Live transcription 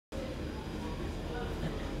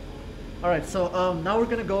All right, so now we're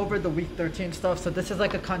gonna go over the week 13 stuff. So this is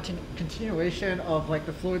like a continuation of like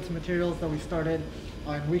the fluids materials that we started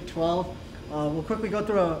in week 12. We'll quickly go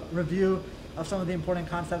through a review of some of the important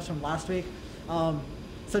concepts from last week.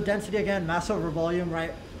 So density again, mass over volume,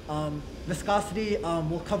 right? Viscosity,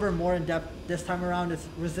 we'll cover more in depth this time around. It's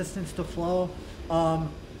resistance to flow.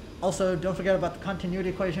 Also, don't forget about the continuity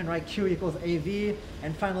equation, right? Q equals AV.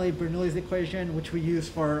 And finally, Bernoulli's equation, which we use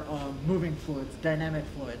for moving fluids, dynamic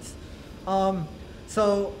fluids.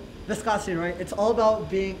 So viscosity, right? It's all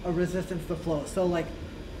about being a resistance to flow. So like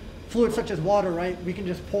fluids such as water, right? We can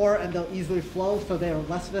just pour and they'll easily flow, so they are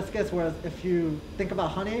less viscous. Whereas if you think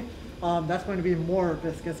about honey, that's going to be more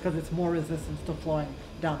viscous because it's more resistance to flowing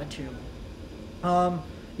down the tube.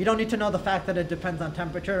 You don't need to know the fact that it depends on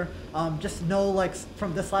temperature. Just know, like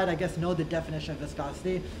from this slide, I guess, know the definition of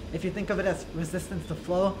viscosity. If you think of it as resistance to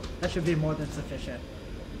flow, that should be more than sufficient.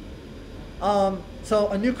 So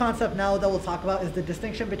a new concept now that we'll talk about is the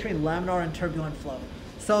distinction between laminar and turbulent flow.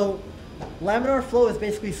 So laminar flow is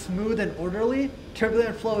basically smooth and orderly.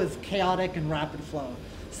 Turbulent flow is chaotic and rapid flow.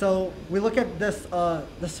 So we look at this,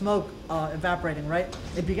 the smoke evaporating, right?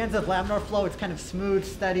 It begins as laminar flow. It's kind of smooth,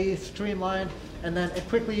 steady, streamlined, and then it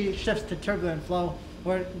quickly shifts to turbulent flow,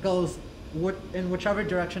 where it goes in whichever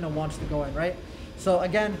direction it wants to go in, right? So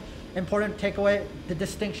again, important takeaway, the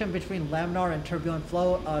distinction between laminar and turbulent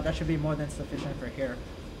flow, that should be more than sufficient for here.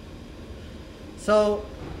 So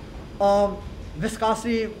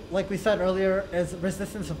viscosity, like we said earlier, is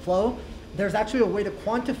resistance to flow. There's actually a way to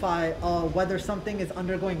quantify whether something is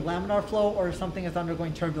undergoing laminar flow or something is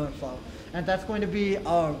undergoing turbulent flow. And that's going to be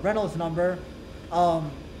a Reynolds number.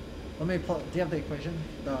 Let me pull, do you have the equation?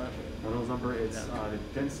 The Reynolds number is the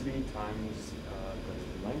density times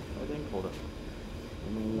the length, I think. Hold up.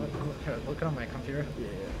 Here, look it on my computer. Yeah.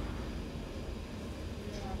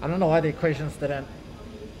 I don't know why the equations didn't.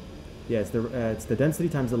 Yeah, it's the density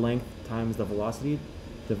times the length times the velocity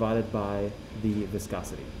divided by the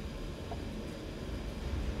viscosity.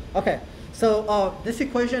 Okay, so this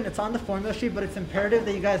equation, it's on the formula sheet, but it's imperative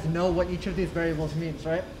that you guys know what each of these variables means,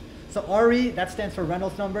 right? So RE, that stands for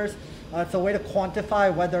Reynolds numbers. It's a way to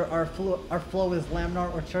quantify whether our flow is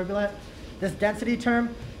laminar or turbulent. This density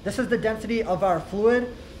term, this is the density of our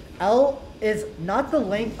fluid. L is not the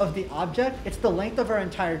length of the object, it's the length of our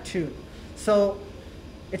entire tube. So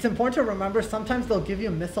it's important to remember, sometimes they'll give you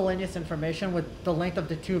miscellaneous information with the length of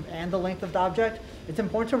the tube and the length of the object. It's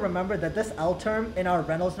important to remember that this L term in our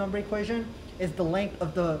Reynolds number equation is the length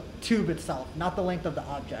of the tube itself, not the length of the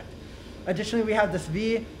object. Additionally, we have this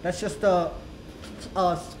V, that's just the,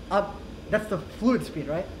 that's the fluid speed,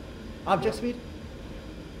 right? Object speed?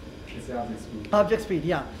 It's the object speed. Object speed,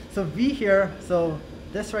 yeah. So V here, so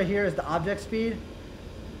this right here is the object speed.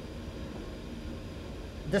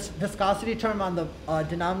 This viscosity term on the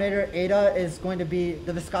denominator, eta, is going to be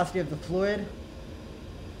the viscosity of the fluid.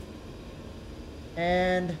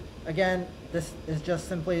 And again, this is just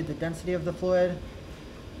simply the density of the fluid.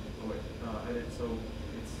 Oh wait, so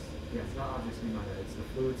it's not object speed, it's the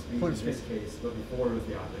fluid speed Fluid in this case, but before it was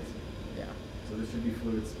the object speed. Yeah. So this should be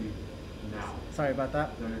fluid speed now. Sorry about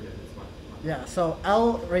that. No, you're good, it's fine. Yeah, so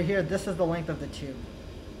L right here, this is the length of the tube.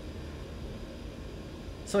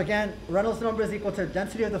 So again, Reynolds number is equal to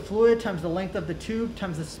density of the fluid times the length of the tube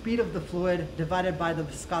times the speed of the fluid divided by the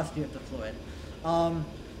viscosity of the fluid.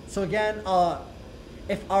 So again,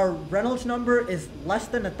 if our Reynolds number is less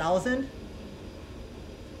than 1,000,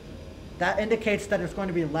 that indicates that it's going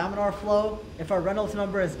to be laminar flow. If our Reynolds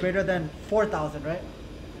number is greater than 4,000, right?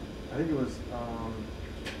 I think it was,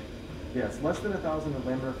 yeah, it's less than 1,000 of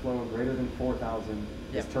laminar flow, greater than 4,000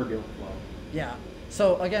 is turbulent flow. Yeah.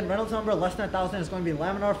 So again, Reynolds number less than 1,000 is going to be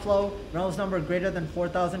laminar flow. Reynolds number greater than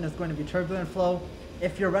 4,000 is going to be turbulent flow.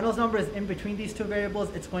 If your Reynolds number is in between these two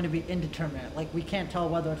variables, it's going to be indeterminate. Like we can't tell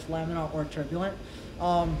whether it's laminar or turbulent.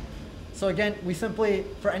 So again, we simply,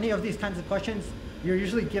 for any of these kinds of questions, you're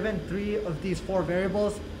usually given 3 of these 4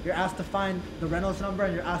 variables. You're asked to find the Reynolds number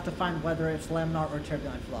and you're asked to find whether it's laminar or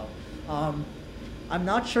turbulent flow. I'm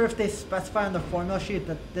not sure if they specify on the formula sheet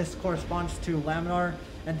that this corresponds to laminar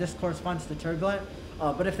and this corresponds to turbulent.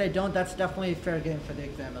 But if they don't, that's definitely fair game for the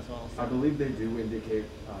exam as well. So. I believe they do indicate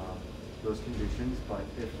those conditions, but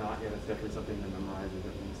if not, yeah, that's definitely something to memorize or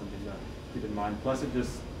definitely something to keep in mind. Plus,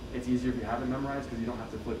 it's easier if you have it memorized because you don't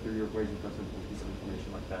have to flip through your equation for a simple piece of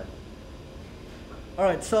information like that. All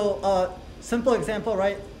right, so simple example,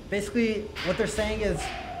 right? Basically, what they're saying is,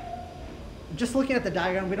 just looking at the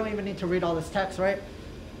diagram, we don't even need to read all this text, right?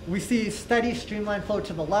 We see steady streamlined flow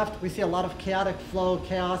to the left. We see a lot of chaotic flow,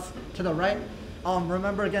 chaos to the right.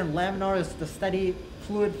 Remember again, laminar is the steady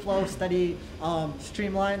fluid flow, steady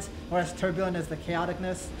streamlines, whereas turbulent is the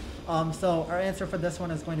chaoticness. So our answer for this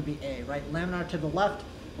one is going to be A, right? Laminar to the left,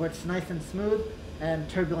 where it's nice and smooth, and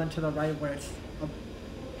turbulent to the right, where it's a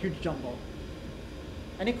huge jumble.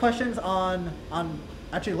 Any questions on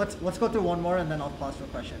actually, let's go through one more and then I'll pause for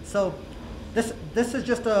questions. So this is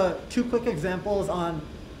just two quick examples on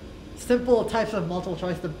simple types of multiple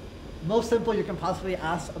choice. The most simple you can possibly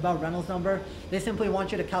ask about Reynolds number. They simply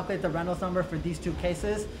want you to calculate the Reynolds number for these two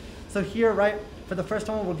cases. So here, right, for the first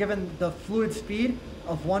one, we're given the fluid speed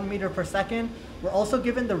of 1 meter per second. We're also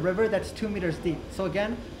given the river that's 2 meters deep. So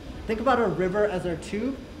again, think about our river as our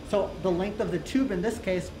tube. So the length of the tube in this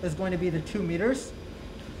case is going to be the 2 meters.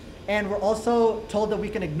 And we're also told that we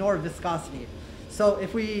can ignore viscosity. So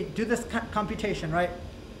if we do this computation, right,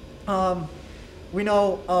 we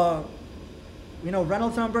know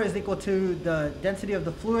Reynolds number is equal to the density of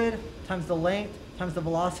the fluid times the length times the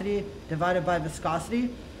velocity divided by viscosity.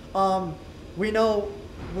 We know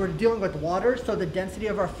we're dealing with water, so the density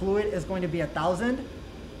of our fluid is going to be 1,000.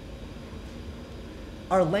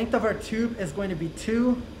 Our length of our tube is going to be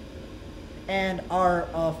 2, and our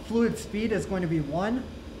fluid speed is going to be 1.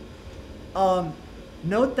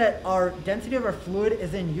 Note that our density of our fluid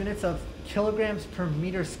is in units of kilograms per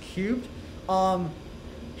meters cubed.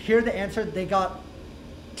 Here the answer, they got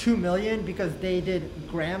 2 million because they did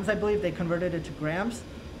grams, I believe. They converted it to grams.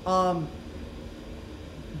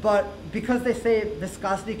 But because they say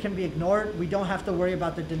viscosity can be ignored, we don't have to worry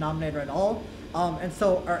about the denominator at all. And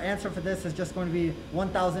so our answer for this is just going to be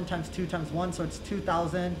 1,000 times 2 times 1, so it's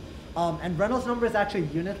 2,000. And Reynolds number is actually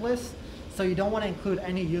unitless, so you don't want to include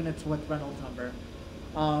any units with Reynolds number.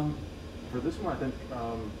 For this one, I think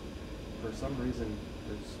for some reason,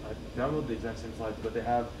 I downloaded the exact same slides, but they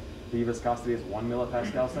have the viscosity as 1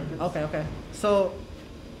 millipascal seconds. Okay. So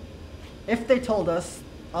if they told us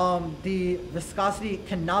the viscosity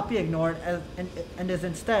cannot be ignored and is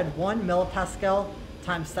instead 1 millipascal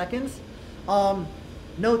times seconds,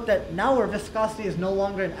 note that now our viscosity is no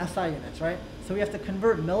longer in SI units, right? So we have to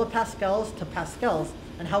convert millipascals to pascals,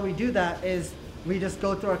 and how we do that is we just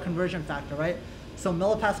go through our conversion factor, right? So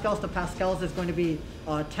millipascals to pascals is going to be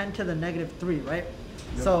 10 to the negative 3, right?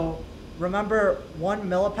 Yep. So remember, 1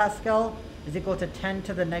 millipascal is equal to 10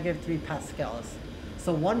 to the negative 3 pascals.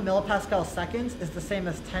 So 1 millipascal seconds is the same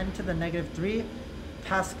as 10 to the negative 3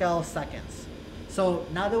 pascal seconds. So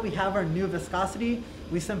now that we have our new viscosity,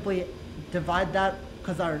 we simply divide that,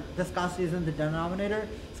 because our viscosity is in the denominator,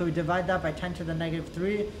 so we divide that by 10 to the negative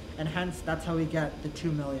 3, and hence that's how we get the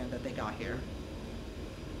 2 million that they got here.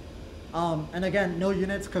 And again, no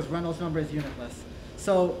units because Reynolds number is unitless.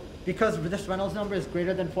 So because this Reynolds number is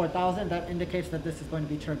greater than 4,000, that indicates that this is going to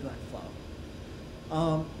be turbulent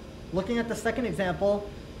flow. Looking at the second example,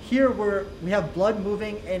 here we have blood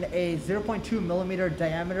moving in a 0.2 millimeter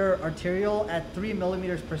diameter arteriole at 3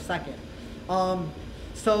 millimeters per second.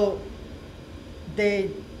 So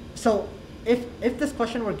if this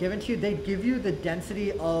question were given to you, they'd give you the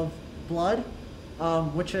density of blood,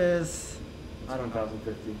 which is, I don't know.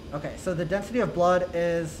 1,050. Okay, so the density of blood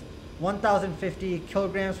is 1,050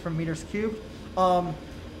 kilograms per meters cubed.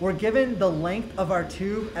 We're given the length of our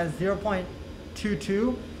tube as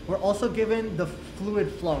 0.22. We're also given the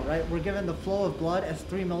fluid flow, right? We're given the flow of blood as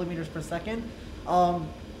 3 millimeters per second.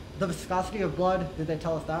 The viscosity of blood, did they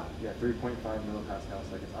tell us that? Yeah, 3.5 millipascal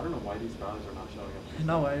seconds. I don't know why these values are not showing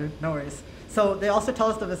up. No worries. So they also tell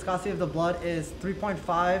us the viscosity of the blood is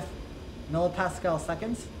 3.5 millipascal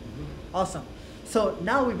seconds. Mm-hmm. Awesome. So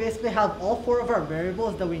now we basically have all 4 of our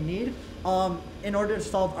variables that we need in order to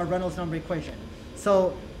solve our Reynolds number equation.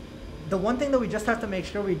 So the one thing that we just have to make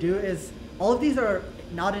sure we do is all of these are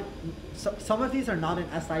not in, some of these are not in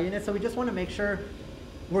SI units, so we just want to make sure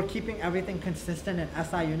we're keeping everything consistent in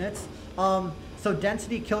SI units. So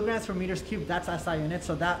density kilograms per meters cubed, that's SI units,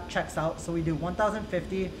 so that checks out. So we do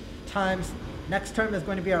 1,050 times, next term is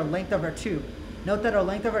going to be our length of our tube. Note that our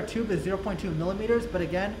length of our tube is 0.2 millimeters, but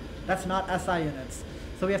again, that's not SI units.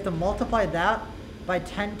 So we have to multiply that by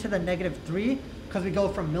 10 to the negative 3, because we go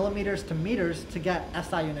from millimeters to meters to get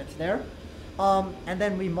SI units there. And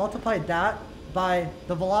then we multiply that by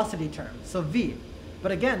the velocity term, so V.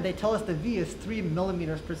 But again, they tell us the V is 3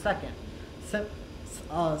 millimeters per second.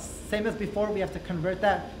 Same as before, we have to convert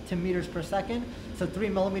that to meters per second. So 3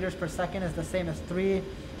 millimeters per second is the same as 3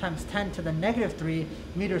 times 10 to the negative 3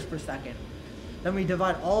 meters per second. Then we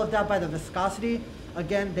divide all of that by the viscosity.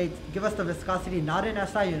 Again, they give us the viscosity not in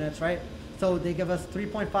SI units, right? So they give us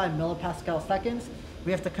 3.5 millipascal seconds.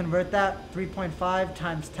 We have to convert that 3.5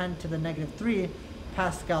 times 10 to the negative 3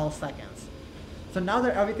 pascal seconds. So now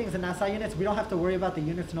that everything's in SI units, we don't have to worry about the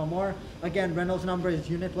units no more. Again, Reynolds number is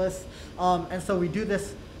unitless. And so we do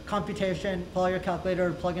this computation, pull out your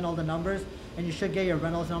calculator, plug in all the numbers, and you should get your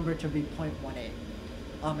Reynolds number to be 0.18.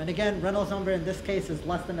 And again, Reynolds number in this case is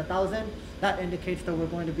less than 1,000. That indicates that we're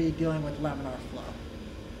going to be dealing with laminar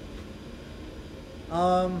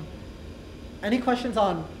flow. Any questions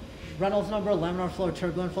on Reynolds number, laminar flow,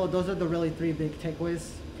 turbulent flow? Those are the really three big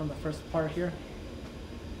takeaways from the first part here.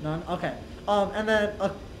 None? Okay. And then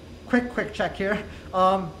a quick check here.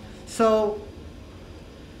 So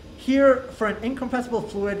here, for an incompressible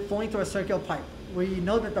fluid flowing through a circular pipe, we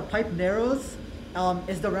know that the pipe narrows.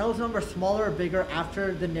 Is the Reynolds number smaller or bigger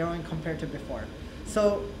after the narrowing compared to before?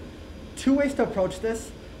 So two ways to approach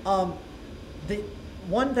this. The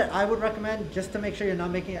one that I would recommend, just to make sure you're not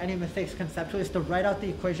making any mistakes conceptually, is to write out the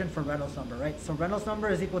equation for Reynolds number, right? So Reynolds number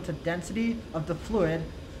is equal to density of the fluid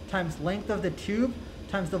times length of the tube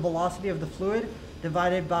times the velocity of the fluid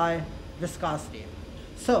divided by viscosity.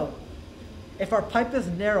 So if our pipe is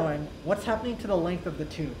narrowing, what's happening to the length of the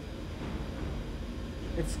tube?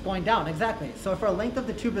 It's going down, exactly. So if our length of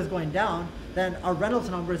the tube is going down, then our Reynolds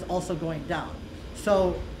number is also going down.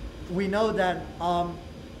 So we know that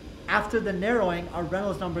after the narrowing, our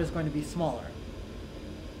Reynolds number is going to be smaller.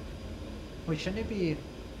 Wait, shouldn't it be?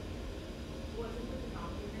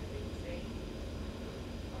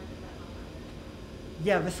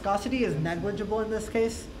 Yeah, viscosity is negligible in this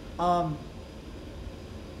case. Oh,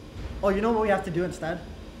 you know what we have to do instead?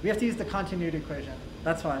 We have to use the continuity equation.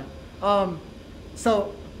 That's fine.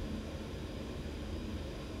 So,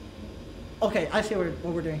 okay, I see what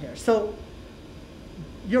we're doing here. So,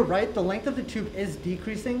 you're right, the length of the tube is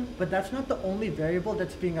decreasing, but that's not the only variable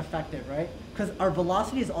that's being affected, right? Because our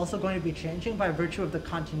velocity is also going to be changing by virtue of the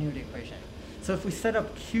continuity equation. So if we set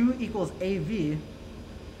up Q equals AV,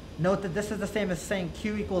 note that this is the same as saying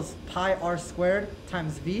Q equals pi r squared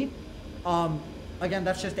times V. Again,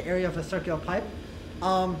 that's just the area of a circular pipe.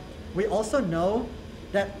 We also know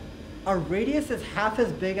that our radius is half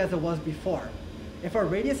as big as it was before. If our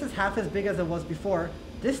radius is half as big as it was before,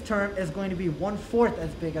 this term is going to be 1/4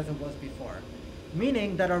 as big as it was before,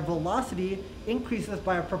 meaning that our velocity increases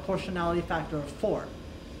by a proportionality factor of 4.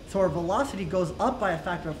 So our velocity goes up by a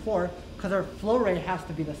factor of 4 because our flow rate has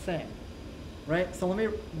to be the same, right? So let me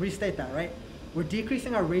restate that, right? We're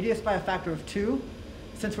decreasing our radius by a factor of 2.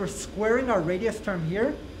 Since we're squaring our radius term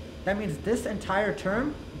here, that means this entire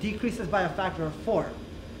term decreases by a factor of 4.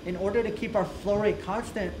 In order to keep our flow rate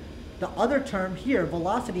constant, the other term here,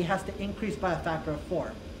 velocity, has to increase by a factor of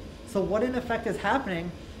 4. So what in effect is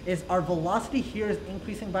happening is our velocity here is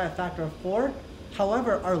increasing by a factor of 4.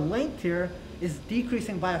 However, our length here is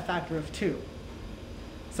decreasing by a factor of 2.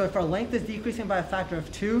 So if our length is decreasing by a factor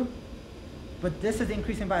of 2, but this is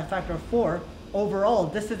increasing by a factor of 4, overall,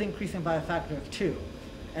 this is increasing by a factor of 2.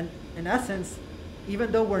 And in essence,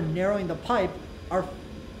 even though we're narrowing the pipe, our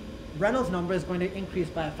Reynolds number is going to increase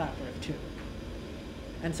by a factor of 2.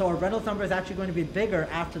 And so our Reynolds number is actually going to be bigger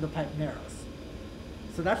after the pipe narrows.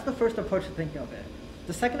 So that's the first approach to think of it.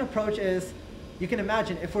 The second approach is, you can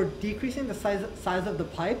imagine, if we're decreasing the size of the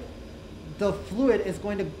pipe, the fluid is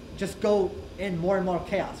going to just go in more and more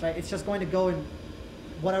chaos, right? It's just going to go in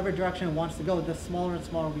whatever direction it wants to go. The smaller and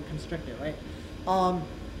smaller we constrict it, right?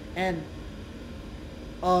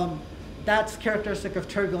 That's characteristic of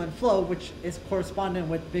turbulent flow, which is correspondent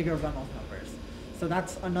with bigger Reynolds numbers. So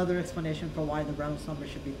that's another explanation for why the Reynolds number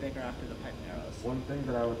should be bigger after the pipe narrows. One thing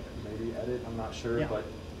that I would maybe edit, I'm not sure, Yeah. but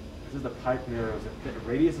this is the pipe narrows. The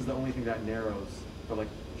radius is the only thing that narrows, but like,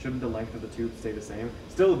 shouldn't the length of the tube stay the same?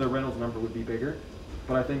 Still, the Reynolds number would be bigger,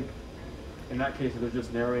 but I think in that case, if they're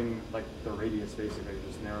just narrowing like the radius, basically,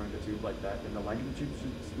 just narrowing the tube like that, then the length of the tube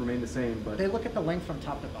should remain the same. But they look at the length from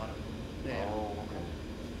top to bottom. Yeah. Oh, okay.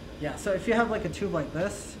 Yeah, so if you have like a tube like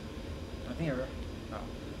this, I think you're, oh.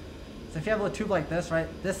 So if you have a tube like this, right,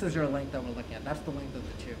 this is your length that we're looking at. That's the length of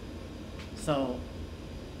the tube. So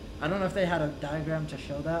I don't know if they had a diagram to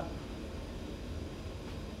show that.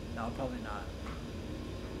 No, probably not.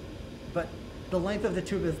 But the length of the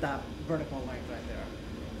tube is that vertical length right there.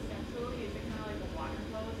 Essentially, is it kind of like a water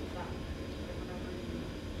hose? Is that whenever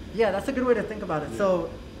you... Yeah, that's a good way to think about it. Yeah.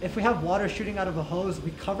 So if we have water shooting out of a hose,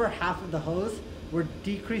 we cover half of the hose. We're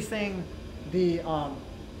decreasing the,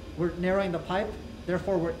 we're narrowing the pipe.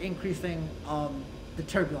 Therefore, we're increasing the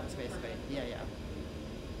turbulence, basically. Yeah.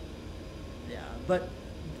 But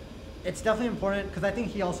it's definitely important, because I think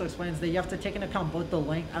he also explains that you have to take into account both the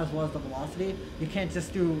length as well as the velocity. You can't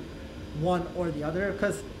just do one or the other,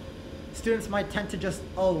 because students might tend to just,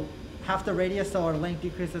 half the radius, so our length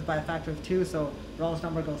decreases by a factor of 2, so Reynolds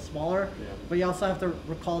number goes smaller. Yeah. But you also have to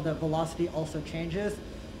recall that velocity also changes.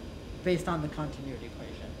 based on the continuity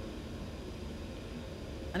equation.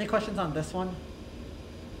 Any questions on this one?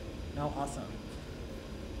 No, awesome.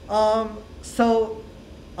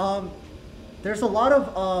 There's a lot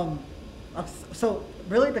so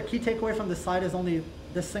really the key takeaway from this slide is only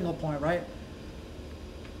this single point, right?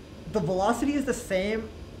 The velocity is the same.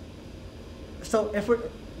 So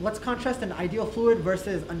let's contrast an ideal fluid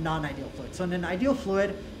versus a non-ideal fluid. So in an ideal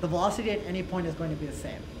fluid, the velocity at any point is going to be the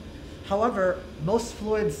same. However, most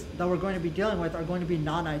fluids that we're going to be dealing with are going to be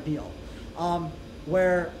non-ideal,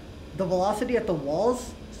 where the velocity at the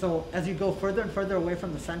walls, so as you go further and further away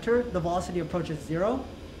from the center, the velocity approaches 0,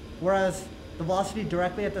 whereas the velocity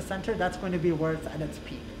directly at the center, that's going to be where it's at its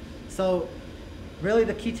peak. So really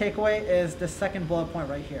the key takeaway is the second bullet point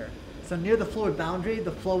right here. So near the fluid boundary,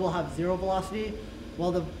 the flow will have 0 velocity,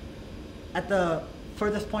 while at the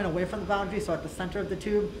furthest point away from the boundary, so at the center of the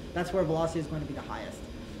tube, that's where velocity is going to be the highest.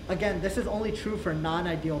 Again, this is only true for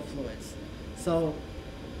non-ideal fluids. So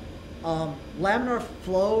laminar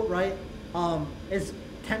flow, right,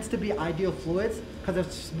 tends to be ideal fluids because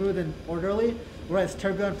it's smooth and orderly, whereas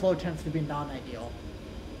turbulent flow tends to be non-ideal.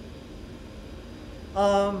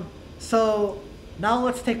 So now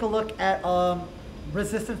let's take a look at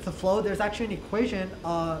resistance to flow. There's actually an equation,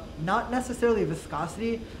 not necessarily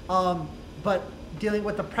viscosity, but dealing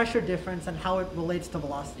with the pressure difference and how it relates to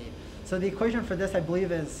velocity. So the equation for this, I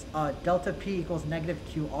believe, is delta P equals negative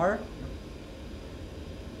QR.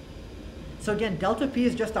 So again, delta P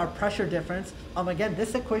is just our pressure difference. Again,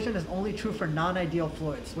 this equation is only true for non-ideal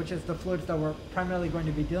fluids, which is the fluids that we're primarily going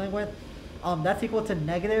to be dealing with. That's equal to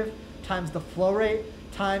negative times the flow rate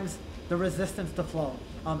times the resistance to flow.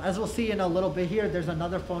 As we'll see in a little bit here, there's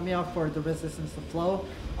another formula for the resistance to flow,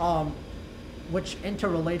 which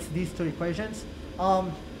interrelates these two equations.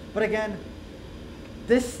 But again,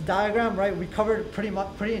 this diagram, right, we covered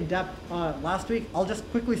pretty in depth last week. I'll just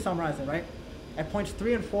quickly summarize it, right? At points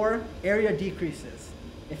 3 and 4, area decreases.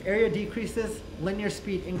 If area decreases, linear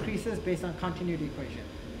speed increases based on continuity equation.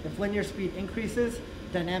 If linear speed increases,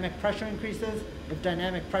 dynamic pressure increases. If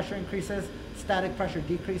dynamic pressure increases, static pressure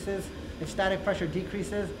decreases. If static pressure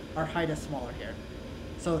decreases, our height is smaller here.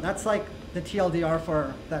 So that's like the TLDR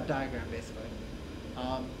for that diagram, basically.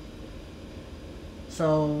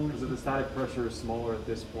 Because if the static pressure is smaller at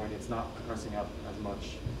this point, it's not compressing up as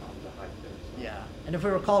much on the height there. So. Yeah, and if we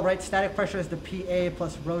recall, right, static pressure is the PA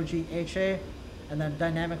plus rho G HA, and then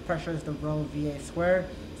dynamic pressure is the rho VA squared.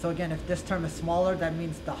 So again, if this term is smaller, that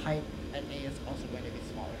means the height at A is also going to be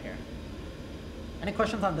smaller here. Any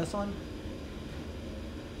questions on this one?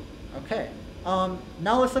 Okay.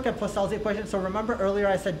 Now let's look at Poiseuille's equation. So remember earlier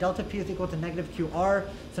I said delta P is equal to negative QR.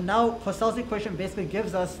 So now Poiseuille's equation basically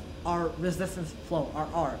gives us our resistance flow, our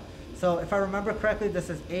R. So if I remember correctly,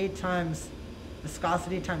 this is A times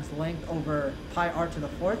viscosity times length over pi R to the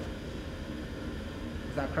 4th.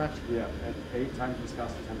 Is that correct? Yeah, and 8 times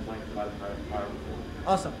viscosity times length divided by pi over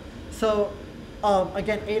 4. Awesome. So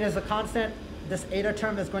again, eta is a constant. This eta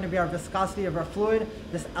term is going to be our viscosity of our fluid.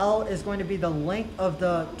 This L is going to be the length of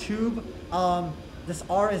the tube. This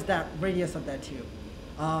R is that radius of that tube.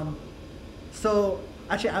 So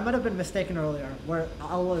actually, I might have been mistaken earlier, where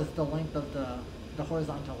L is the length of the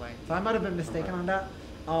horizontal length. So I might have been mistaken on that.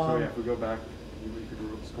 So yeah, if we go back, we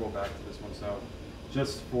could scroll back to this one. So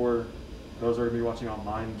just for those who are going to be watching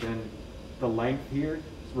online, then the length here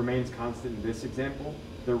remains constant in this example.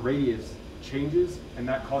 The radius changes, and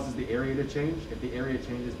that causes the area to change. If the area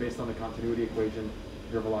changes based on the continuity equation,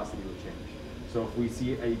 your velocity will change. So if we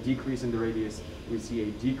see a decrease in the radius, we see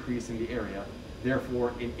a decrease in the area,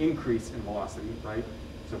 therefore an increase in velocity, right?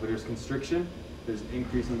 So if there's constriction, there's an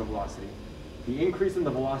increase in the velocity. The increase in the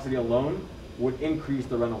velocity alone would increase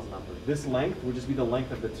the Reynolds number. This length would just be the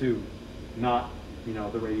length of the tube, not,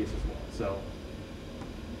 the radius as well. So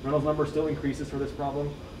Reynolds number still increases for this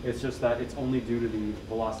problem. It's just that it's only due to the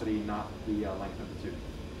velocity, not the length of the tube.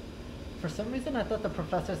 For some reason, I thought the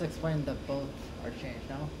professors explained that both are changed.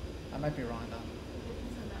 No? I might be wrong, though.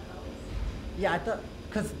 Yeah, I thought,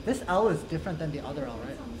 because this L is different than the other L,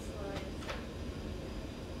 right?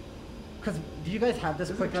 Because do you guys have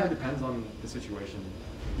this quick check? It depends on the situation.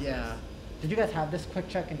 Yeah. Did you guys have this quick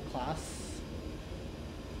check in class?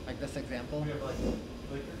 Like this example? We have like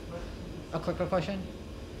clicker questions. A clicker question?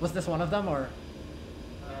 Was this one of them, or?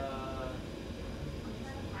 I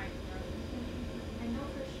know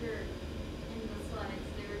for sure in the slides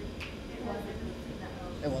it was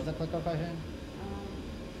It was a clicker question?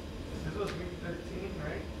 This was week 13,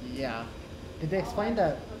 right? Yeah. Did they explain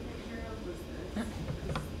that?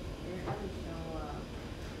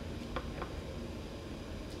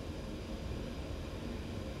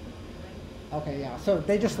 Okay, yeah. So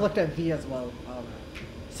they just looked at V as well.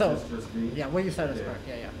 So, Just V? yeah, what you said is Yeah. correct.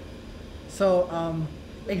 Yeah, yeah. So,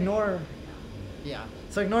 ignore, yeah.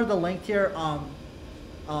 So ignore the length here.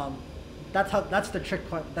 That's the trick.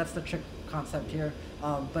 That's the trick concept here.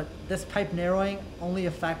 But this pipe narrowing only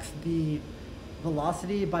affects the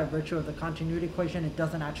velocity by virtue of the continuity equation. It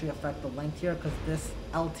doesn't actually affect the length here because this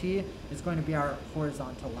LT is going to be our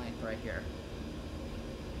horizontal length right here.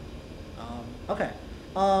 Okay.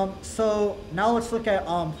 So now let's look at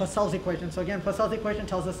Poiseuille's equation. So again, Poiseuille's equation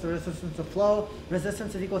tells us the resistance of flow.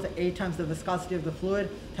 Resistance is equal to A times the viscosity of the fluid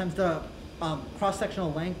times the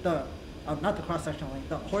cross-sectional length, not the cross-sectional length,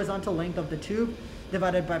 the horizontal length of the tube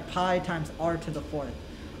divided by pi times r to the fourth.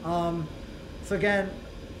 So again,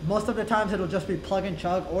 most of the times it'll just be plug and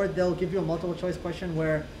chug, or they'll give you a multiple choice question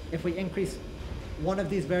where if we increase one of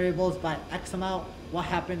these variables by X amount, what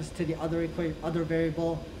happens to the other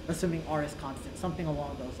variable, assuming r is constant, something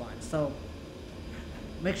along those lines. So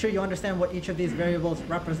make sure you understand what each of these variables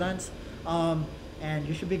represents, and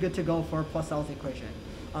you should be good to go for Poiseuille's equation.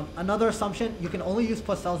 Another assumption, you can only use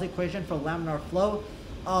Poiseuille's equation for laminar flow.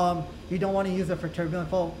 You don't want to use it for turbulent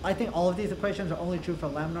flow. I think all of these equations are only true for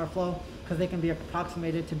laminar flow because they can be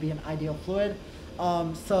approximated to be an ideal fluid.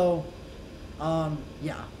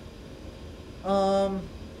 Yeah.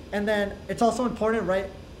 And then it's also important, right?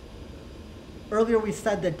 Earlier we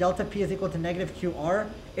said that delta P is equal to negative QR.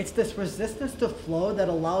 It's this resistance to flow that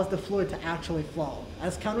allows the fluid to actually flow.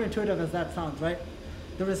 As counterintuitive as that sounds, right?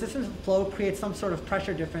 The resistance to flow creates some sort of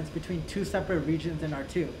pressure difference between two separate regions in our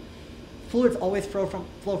tube. Fluids always flow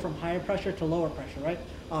from higher pressure to lower pressure, right?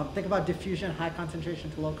 Think about diffusion, high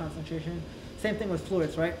concentration to low concentration. Same thing with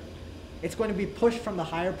fluids, right? It's going to be pushed from the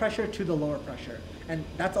higher pressure to the lower pressure. And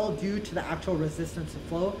that's all due to the actual resistance to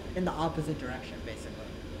flow in the opposite direction, basically.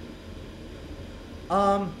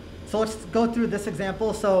 So let's go through this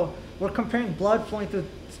example. So we're comparing blood flowing through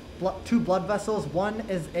two blood vessels. One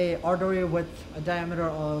is a artery with a diameter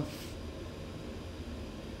of,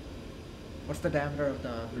 what's the diameter of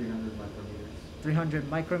the? 300 micrometers. 300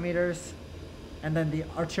 micrometers. And then the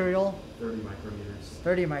arterial? 30 micrometers.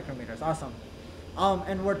 30 micrometers, awesome.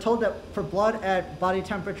 And we're told that for blood at body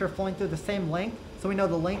temperature flowing through the same length, so we know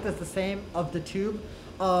the length is the same of the tube,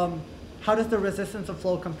 how does the resistance of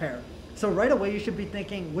flow compare? So right away you should be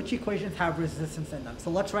thinking which equations have resistance in them.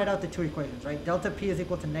 So let's write out the two equations, right? Delta P is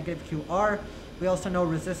equal to negative QR. We also know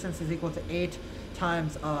resistance is equal to 8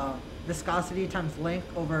 times viscosity times length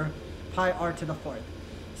over pi r to the fourth.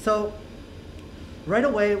 So right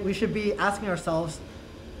away we should be asking ourselves,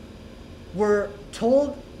 we're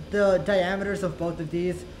told the diameters of both of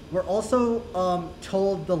these. We're also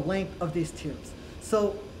told the length of these tubes.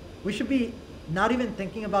 So we should be not even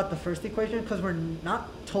thinking about the first equation because we're not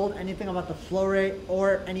told anything about the flow rate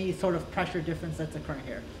or any sort of pressure difference that's occurring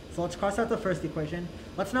here. So let's cross out the first equation.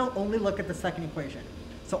 Let's now only look at the second equation.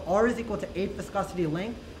 So r is equal to 8 viscosity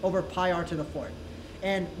length over pi r to the fourth.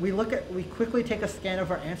 And we quickly take a scan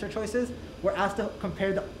of our answer choices. We're asked to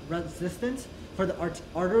compare the resistance for the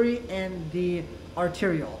artery and the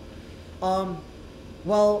arterial.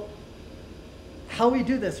 Well, how we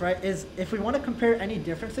do this, right, is if we want to compare any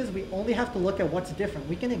differences, we only have to look at what's different.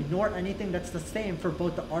 We can ignore anything that's the same for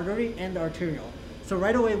both the artery and the arterial. So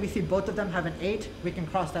right away, we see both of them have an 8. We can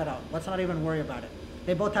cross that out. Let's not even worry about it.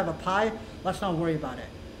 They both have a pi. Let's not worry about it.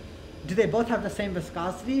 Do they both have the same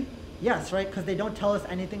viscosity? Yes, right, because they don't tell us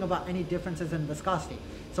anything about any differences in viscosity.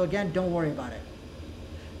 So again, don't worry about it.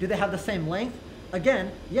 Do they have the same length?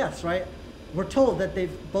 Again, yes, right? We're told that they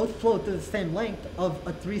both flow through the same length of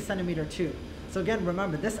a 3 centimeter tube. So again,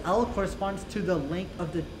 remember, this L corresponds to the length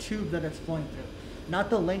of the tube that it's flowing through, not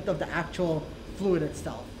the length of the actual fluid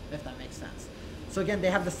itself, if that makes sense. So again, they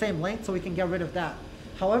have the same length, so we can get rid of that.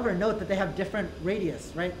 However, note that they have different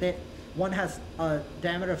radius, right? One has a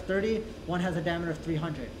diameter of 30, one has a diameter of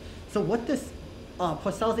 300. So what this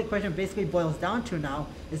Poiseuille's equation basically boils down to now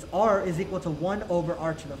is R is equal to 1 over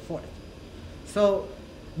R to the fourth. So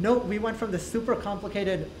note we went from this super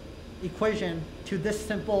complicated equation to this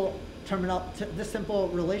simple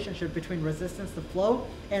relationship between resistance to flow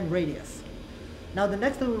and radius. Now the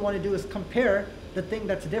next thing we want to do is compare the thing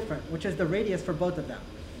that's different, which is the radius for both of them.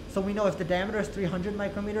 So we know if the diameter is 300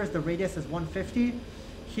 micrometers, the radius is 150.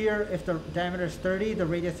 Here, if the diameter is 30, the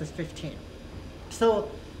radius is 15. So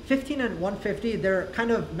 15 and 150, they're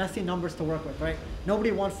kind of messy numbers to work with, right?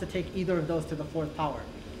 Nobody wants to take either of those to the fourth power.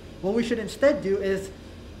 What we should instead do is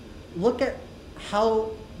look at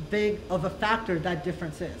how big of a factor that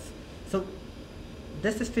difference is. So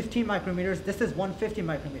this is 15 micrometers, this is 150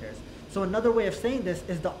 micrometers. So another way of saying this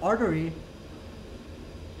is the artery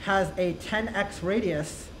has a 10x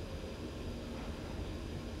radius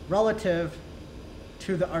relative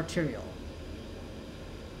to the arterial.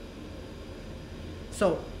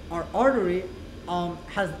 So our artery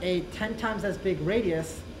has a 10 times as big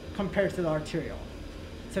radius compared to the arterial.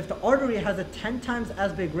 So if the artery has a 10 times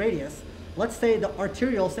as big radius, let's say the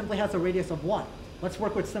arterial simply has a radius of 1. Let's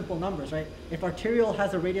work with simple numbers, right? If arterial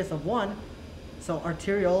has a radius of 1, so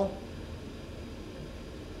arterial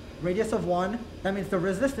radius of 1, that means the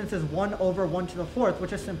resistance is 1 over 1 to the 4th,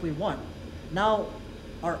 which is simply 1. Now,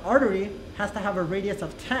 our artery has to have a radius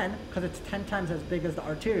of 10 because it's 10 times as big as the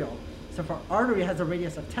arterial. So if our artery has a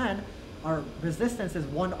radius of 10, our resistance is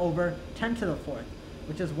 1 over 10 to the 4th,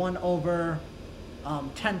 which is 1 over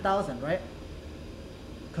 10,000, right?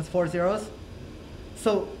 Because 4 zeros.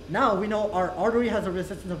 So now we know our artery has a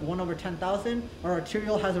resistance of 1 over 10,000, our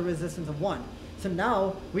arterial has a resistance of 1. So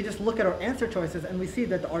now we just look at our answer choices and we see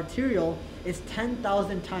that the arterial is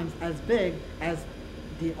 10,000 times as big as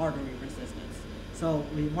the artery resistance. So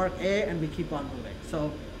we mark A and we keep on moving.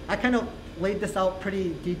 So I kind of laid this out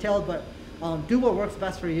pretty detailed, but do what works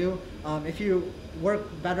best for you. If you work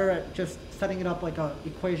better at just setting it up like an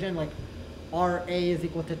equation, like RA is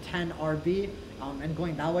equal to 10 RB, and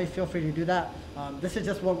going that way, feel free to do that. This is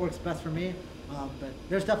just what works best for me, but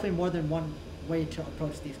there's definitely more than one way to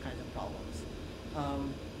approach these kinds of problems.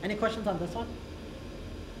 Any questions on this one?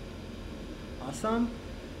 Awesome.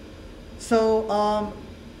 So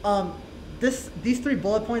these 3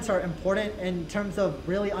 bullet points are important in terms of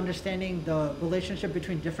really understanding the relationship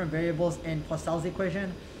between different variables in Poiseuille's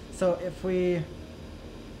equation. So if we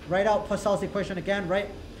write out Poiseuille's equation again, right?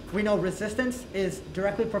 We know resistance is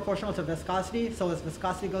directly proportional to viscosity. So as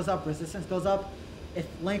viscosity goes up, resistance goes up. If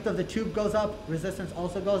length of the tube goes up, resistance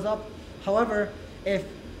also goes up. However, if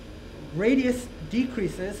radius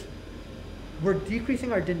decreases, we're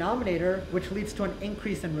decreasing our denominator, which leads to an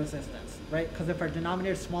increase in resistance, right? Because if our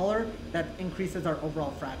denominator is smaller, that increases our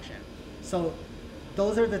overall fraction. So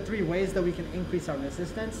those are the 3 ways that we can increase our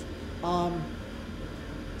resistance.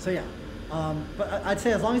 So yeah, but I'd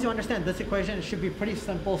say as long as you understand this equation, it should be pretty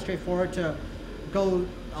simple, straightforward to go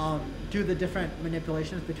do the different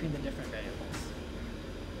manipulations between the different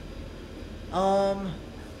variables.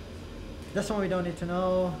 This one we don't need to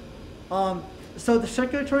know. So the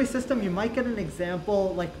circulatory system, you might get an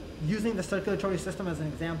example, like using the circulatory system as an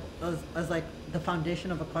example, as like the foundation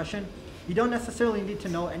of a question. You don't necessarily need to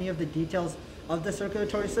know any of the details of the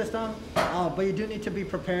circulatory system, but you do need to be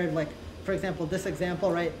prepared, like, for example, this example,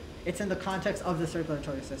 right? It's in the context of the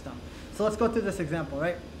circulatory system. So let's go through this example,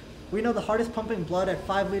 right? We know the heart is pumping blood at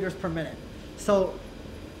 5 liters per minute. So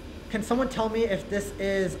can someone tell me if this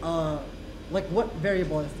is, like what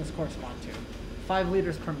variable does this correspond to? 5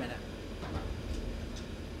 liters per minute.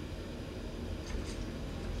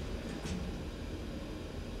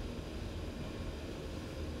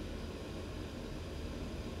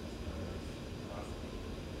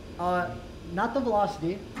 Not the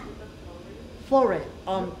velocity, flow rate.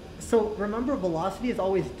 So remember, velocity is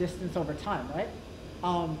always distance over time, right?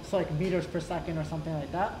 So like meters per second or something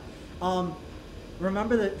like that.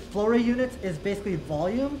 Remember that flow rate units is basically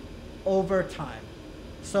volume over time.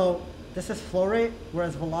 So this is flow rate,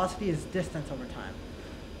 whereas velocity is distance over time.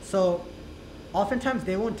 So oftentimes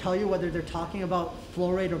they won't tell you whether they're talking about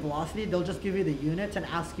flow rate or velocity. They'll just give you the units and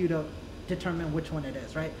ask you to determine which one it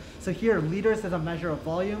is, right? So here, liters is a measure of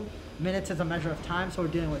volume, minutes is a measure of time, so we're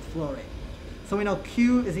dealing with flow rate. So we know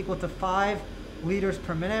Q is equal to 5 liters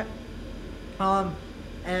per minute.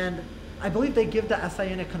 And I believe they give the SI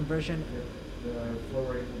unit conversion. The flow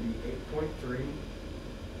rate will be 8.3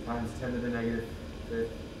 times 10 to the negative 5th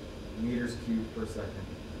meters cubed per second.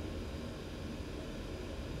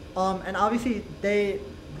 And obviously they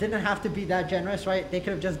didn't have to be that generous, right? They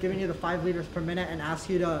could have just given you the 5 liters per minute and asked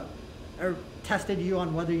you to, or tested you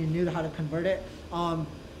on whether you knew how to convert it.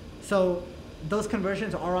 So those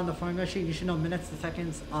conversions are on the formula sheet. You should know minutes to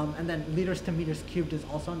seconds, and then liters to meters cubed is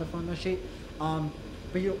also on the formula sheet.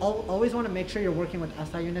 But you always want to make sure you're working with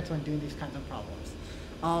SI units when doing these kinds of problems.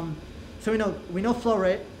 So we know flow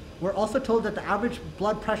rate. We're also told that the average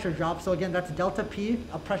blood pressure drop, so again, that's delta P,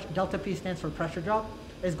 delta P stands for pressure drop,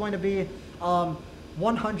 is going to be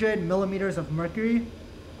 100 millimeters of mercury,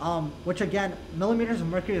 which again, millimeters of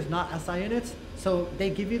mercury is not SI units, so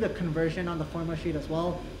they give you the conversion on the formula sheet as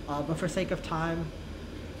well, but for sake of time.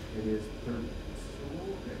 It is 13.15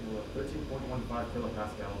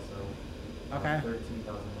 kilopascals, so okay.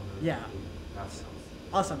 13,100 yeah. pascals.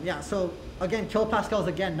 Awesome, yeah, so again, kilopascals,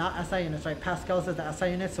 again, not SI units, right? Pascals is the SI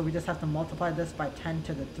unit, so we just have to multiply this by 10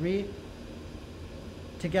 to the 3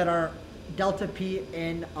 to get our delta P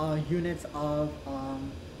in units of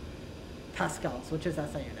pascals, which is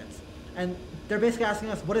SI units. And they're basically asking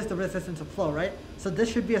us, what is the resistance of flow, right? So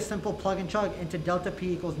this should be a simple plug and chug into delta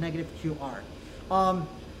P equals negative QR.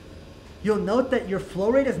 you'll note that your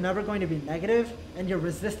flow rate is never going to be negative and your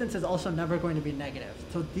resistance is also never going to be negative.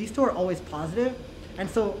 So these two are always positive. And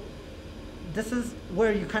so this is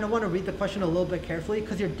where you kind of want to read the question a little bit carefully,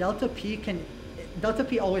 because your delta P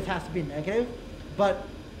always has to be negative, but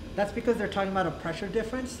that's because they're talking about a pressure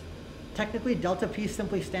difference. Technically, delta P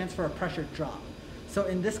simply stands for a pressure drop. So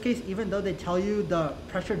in this case, even though they tell you the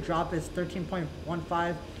pressure drop is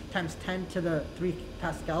 13.15 times 10 to the 3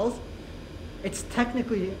 pascals, it's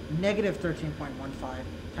technically negative 13.15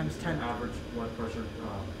 times 10. An average blood pressure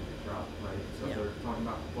drop, right? So Yeah. if they're talking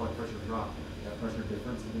about blood pressure drop, that pressure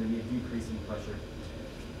difference is going to be a decrease in pressure.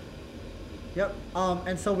 Yep.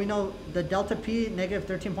 And so we know the delta P, negative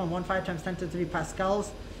 13.15 times 10 to the 3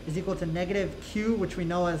 pascals, is equal to negative Q, which we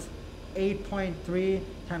know as 8.3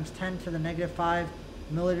 times 10 to the negative 5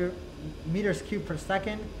 meters cubed per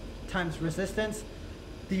second times resistance.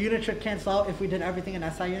 The unit should cancel out if we did everything in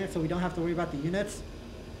SI units, so we don't have to worry about the units.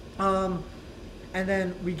 And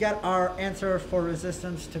then we get our answer for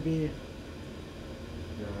resistance to be,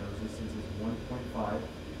 The resistance is 1.5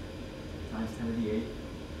 times 10 to the 8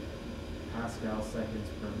 Pascal seconds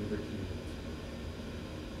per meter cubed.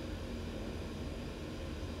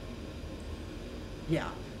 yeah.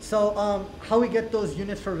 So how we get those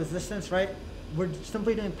units for resistance, right? We're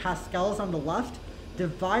simply doing pascals on the left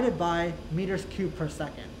divided by meters cubed per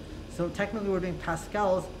second. So technically we're doing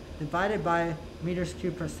pascals divided by meters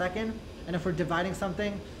cubed per second. And if we're dividing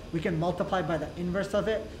something, we can multiply by the inverse of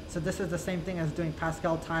it. So this is the same thing as doing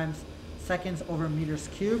Pascal times seconds over meters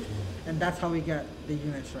cubed. And that's how we get the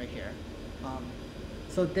units right here.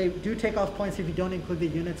 So they do take off points if you don't include the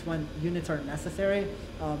units when units are necessary.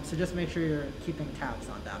 So just make sure you're keeping tabs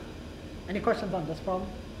on that. Any questions on this problem?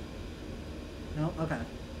 No? Okay.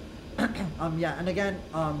 Yeah, and again,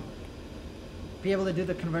 be able to do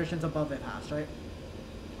the conversions above it has, right?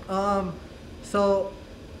 So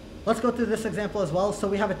let's go through this example as well. So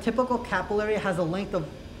we have a typical capillary, has a length of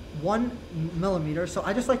 1 millimeter. So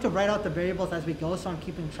I just like to write out the variables as we go, so I'm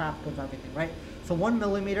keeping track of everything, right? So 1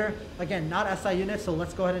 millimeter, again, not SI units, so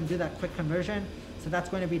let's go ahead and do that quick conversion. So that's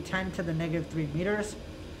going to be 10 to the negative 3 meters.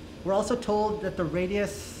 We're also told that the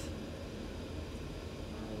radius,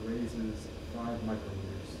 Radius is 5 micrometers.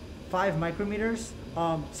 5 micrometers.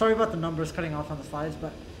 Sorry about the numbers cutting off on the slides,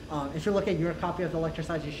 but if you look at your copy of the lecture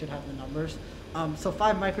slides, you should have the numbers. So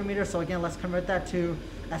 5 micrometers, so again, let's convert that to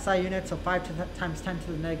SI units, so 5 times 10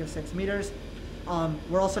 to the negative 6 meters.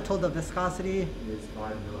 We're also told the viscosity Is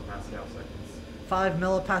 5 millipascal seconds. 5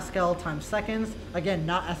 millipascal times seconds. Again,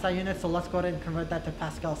 not SI units, so let's go ahead and convert that to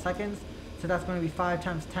Pascal seconds. So that's going to be 5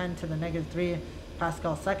 times 10 to the negative 3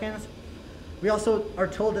 Pascal seconds. We also are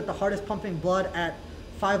told that the heart is pumping blood at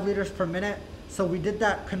 5 liters per minute. So we did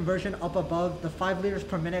that conversion up above. The 5 liters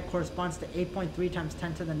per minute corresponds to 8.3 times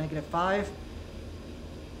 10 to the negative 5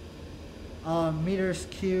 meters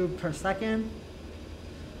cubed per second.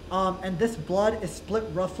 And this blood is split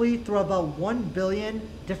roughly through about 1 billion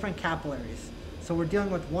different capillaries. So we're dealing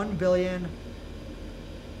with 1 billion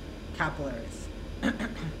capillaries.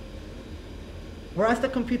 We're asked to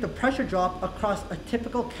compute the pressure drop across a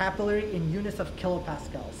typical capillary in units of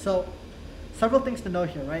kilopascals. So several things to note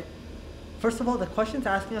here, right? First of all, the question's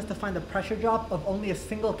asking us to find the pressure drop of only a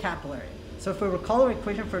single capillary. So if we recall our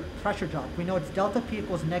equation for pressure drop, we know it's delta P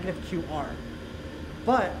equals negative QR.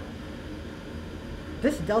 But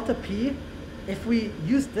this delta P, if we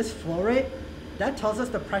use this flow rate, that tells us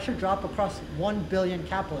the pressure drop across 1 billion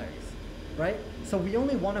capillaries, right? So we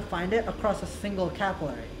only want to find it across a single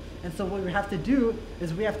capillary. And so what we have to do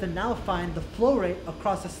is we have to now find the flow rate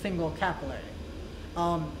across a single capillary.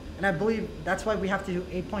 And I believe that's why we have to do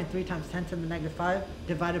 8.3 times 10 to the negative 5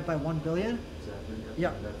 divided by 1 billion. Exactly.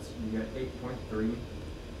 Yeah. That's, you get 8.3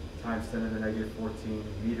 times 10 to the negative 14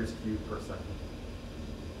 meters cubed per second.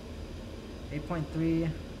 8.3.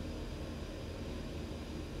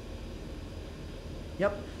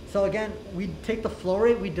 Yep. So again, we take the flow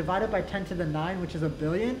rate, we divide it by 10 to the 9, which is a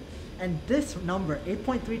billion. And this number,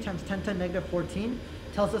 8.3 times 10 to the negative 14,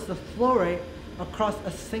 tells us the flow rate across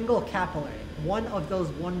a single capillary, one of those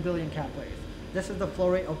 1 billion capillaries. This is the flow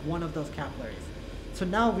rate of one of those capillaries. So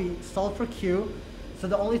now we solve for Q. So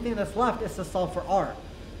the only thing that's left is to solve for R.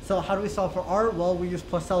 So how do we solve for R? Well, we use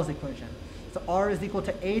Poiseuille's equation. So R is equal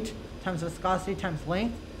to 8 times viscosity times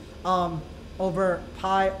length over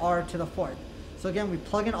pi R to the 4th. So again, we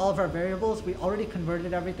plug in all of our variables. We already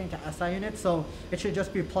converted everything to SI units, so it should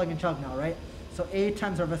just be plug and chug now, right? So 8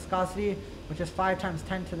 times our viscosity, which is 5 times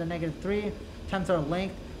 10 to the negative 3, times our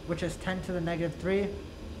length, which is 10 to the negative 3,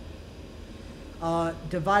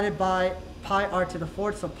 divided by pi R to the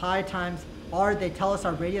 4th. So pi times R, they tell us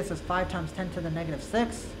our radius is 5 times 10 to the negative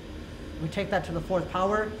 6. We take that to the 4th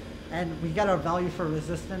power. And we get our value for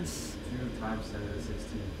resistance, 2 times 10 to the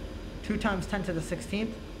 16th. 2 times 10 to the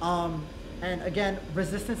 16th. And again,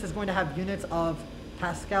 resistance is going to have units of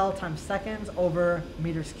Pascal times seconds over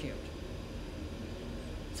meters cubed.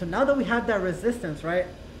 So now that we have that resistance, right,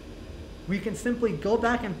 we can simply go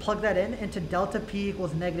back and plug that in into delta P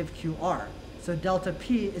equals negative QR. So delta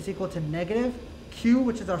P is equal to negative Q,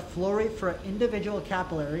 which is our flow rate for an individual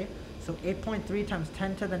capillary. So 8.3 times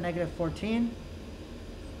 10 to the negative 14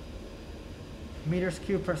 meters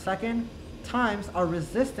cubed per second, times our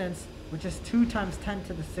resistance, which is 2 times 10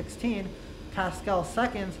 to the 16 Pascal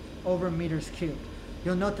seconds over meters cubed.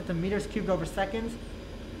 You'll note that the meters cubed over seconds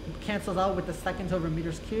cancels out with the seconds over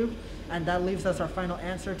meters cubed, and that leaves us our final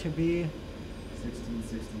answer to be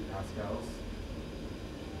 1660 pascals.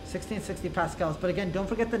 1660 pascals. But again, don't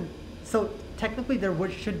forget so technically there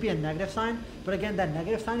should be a negative sign, but again, that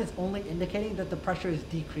negative sign is only indicating that the pressure is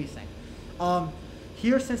decreasing.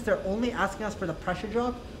 Here, since they're only asking us for the pressure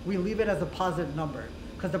drop, we leave it as a positive number,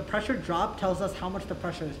 because the pressure drop tells us how much the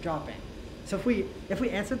pressure is dropping. So if we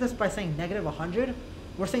answer this by saying negative 100,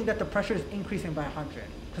 we're saying that the pressure is increasing by 100,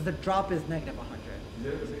 because the drop is negative 100.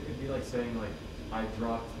 It could be like saying, like, I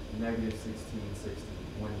dropped negative 1660,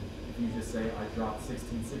 when if you just say I dropped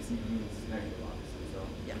 1660, it means negative, obviously. So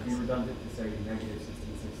Yes. it'd be redundant to say negative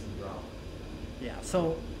 1660 drop. Yeah,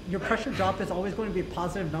 so your pressure drop is always going to be a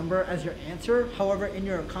positive number as your answer. However, in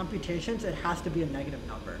your computations, it has to be a negative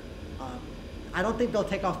number. I don't think they'll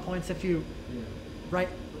take off points if you write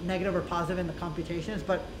negative or positive in the computations,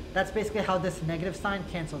 but that's basically how this negative sign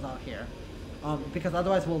cancels out here. Because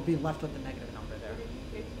otherwise we'll be left with the negative number there.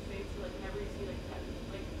 If you say, so like whenever you see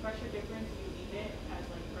like pressure difference, you leave it as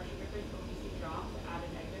like pressure difference, but when you see drops, add a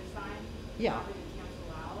negative sign. Yeah. Rather than cancel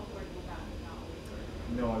out, or would that not always work?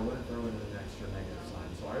 No, I wouldn't throw in an extra negative sign.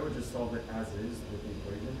 So I would just solve it as is with the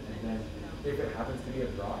equation, and then if it happens to be a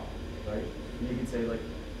drop, right, you can say like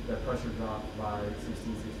the pressure dropped by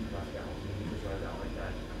 1660 pascals, and you can just write it out like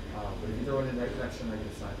that. But if you throw in an extra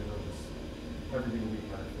negative sign, then it'll just, everything will be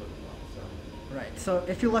kind of flip-flop. So. Right, so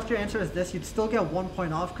if you left your answer as this, you'd still get 1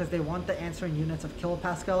 point off because they want the answer in units of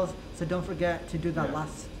kilopascals. So don't forget to do that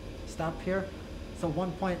last step here. So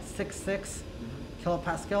 1.66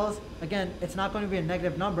 kilopascals. Again, it's not going to be a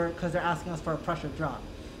negative number because they're asking us for a pressure drop.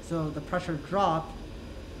 So the pressure drop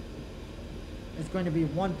is going to be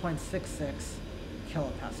 1.66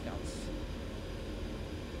 kilopascals.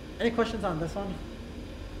 Any questions on this one?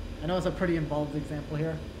 I know it's a pretty involved example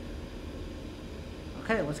here.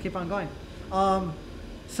 Okay, let's keep on going.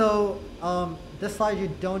 This slide you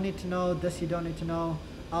don't need to know, this you don't need to know.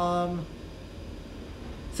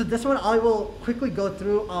 So this one I will quickly go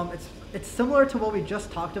through. It's similar to what we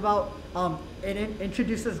just talked about. It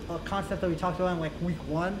introduces a concept that we talked about in like week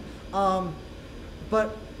 1.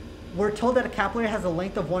 But we're told that a capillary has a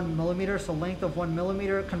length of 1 millimeter, so length of 1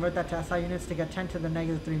 millimeter, convert that to SI units to get 10 to the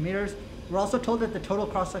negative 3 meters. We're also told that the total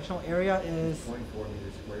cross-sectional area is 0.4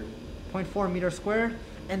 meters squared. 0.4 meters squared,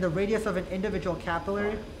 and the radius of an individual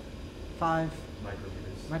capillary, 5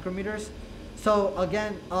 micrometers. So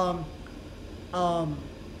again,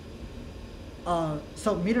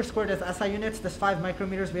 so meter squared is SI units. This 5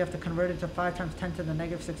 micrometers, we have to convert it to 5 times 10 to the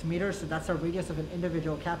negative 6 meters. So that's our radius of an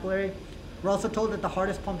individual capillary. We're also told that the heart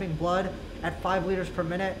is pumping blood at 5 liters per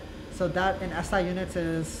minute. So that in SI units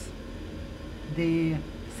is the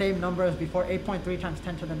same number as before, 8.3 times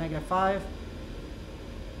 10 to the negative 5.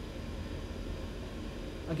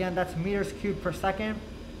 Again, that's meters cubed per second.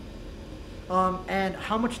 And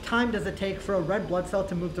how much time does it take for a red blood cell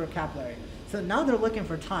to move through a capillary? So now they're looking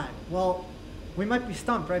for time. Well, we might be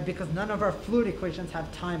stumped, right? Because none of our fluid equations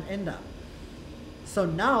have time in them. So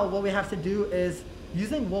now what we have to do is,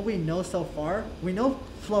 using what we know so far, we know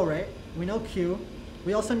flow rate, we know Q,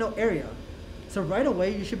 we also know area. So right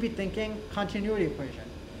away, you should be thinking continuity equation.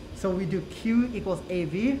 So we do Q equals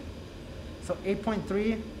AV. So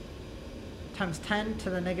 8.3 times 10 to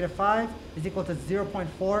the negative 5 is equal to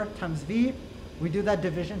 0.4 times V. We do that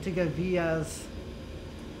division to get V as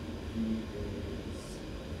V is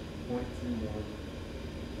 0.21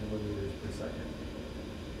 millimeters per second.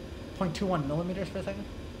 0.21 millimeters per second?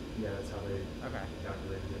 Yeah, that's how they Okay.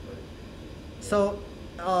 calculated it. But So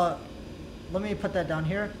let me put that down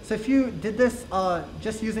here. So if you did this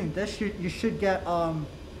just using this, you should get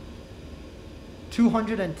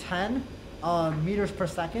 210 meters per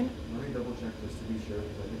second. let me double check just to be sure,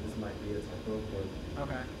 because I think this might be a typo. But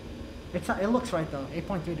Okay. It's not, it looks right though.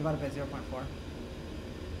 8.3 divided by 0.4.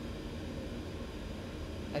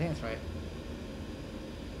 I think it's right.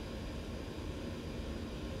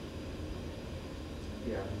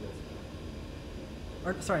 yeah, I think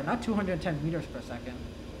that's Or sorry, not 210 meters per second.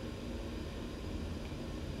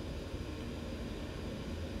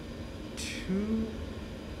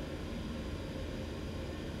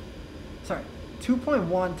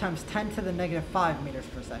 2.1 times 10 to the negative 5 meters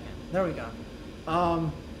per second. There we go.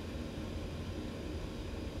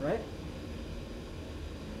 Right?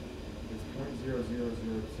 It's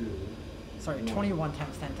 0.0002. Sorry, 21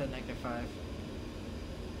 times 10 to the negative 5.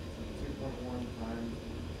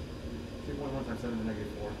 2.1 times 10 to the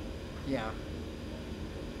negative 4. Yeah.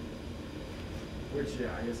 Which,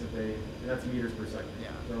 yeah, I guess if that's meters per second. Yeah.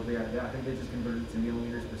 So I think they just converted it to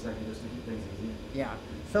millimeters per second just to keep things easy. Yeah.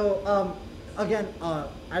 So, again,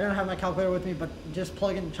 I don't have my calculator with me, but just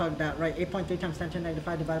plug and chug that, right? 8.3 times 10 to the negative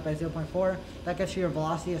 5 divided by 0.4. That gets you your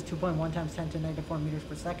velocity as 2.1 times 10 to the negative 4 meters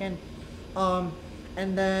per second.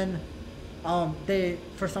 And then they,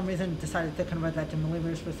 for some reason, decided to convert that to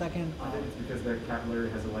millimeters per second. I think it's because their capillary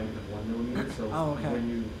has a length of 1 millimeter, so Oh, okay. when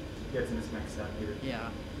you get to this next step here. Yeah.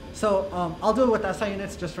 So I'll do it with SI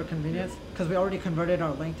units just for convenience, because we already converted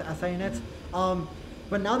our length to SI units.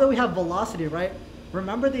 But now that we have velocity, right?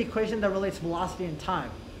 Remember the equation that relates velocity and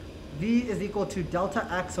time. V is equal to delta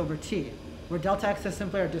x over t, where delta x is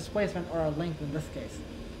simply our displacement, or our length in this case.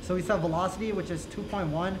 So we saw velocity, which is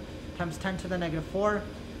 2.1 times 10 to the negative 4.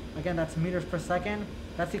 Again, that's meters per second.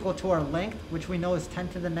 That's equal to our length, which we know is 10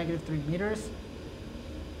 to the negative 3 meters,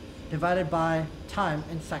 divided by time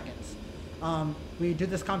in seconds. We do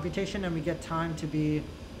this computation and we get time to be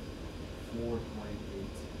 4.8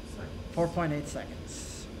 seconds. 4.8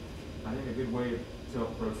 seconds. I think a good way to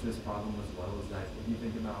approach this problem as well is that if you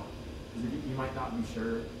think about, because you might not be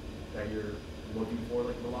sure that you're looking for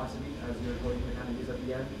like velocity as you're going to kind of use at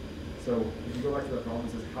the end. So if you go back to the problem,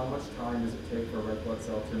 it says how much time does it take for a red blood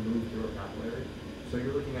cell to move through a capillary? So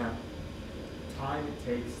you're looking at time it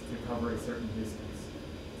takes to cover a certain distance,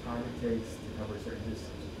 time it takes to cover a certain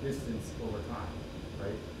distance over time,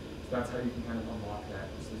 right? So that's how you can kind of unlock that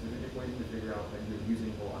specific equation to figure out that you're using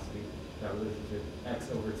velocity, that relationship x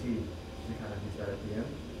over t, to kind of use that at the end.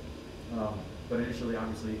 But initially,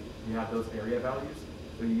 obviously, you have those area values,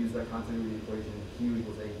 so you use that continuity equation q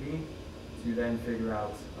equals ab to then figure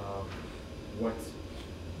out what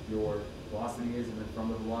your velocity is, and then from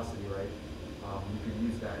the velocity, right, you can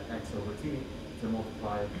use that x over t to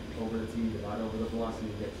multiply over the t, divide over the velocity,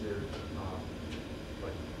 to get your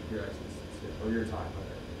your x or your time.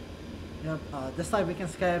 Yep. This slide we can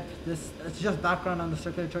skip. It's just background on the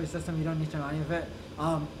circulatory system. You don't need to know any of it.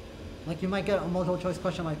 Like you might get a multiple choice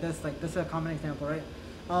question like this. Like this is a common example, right?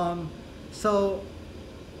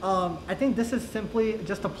 I think this is simply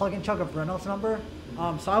just a plug and chug of Reynolds number.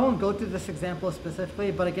 So I won't go through this example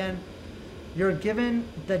specifically, but again, you're given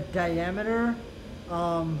the diameter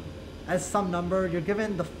as some number. You're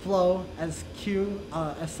given the flow as Q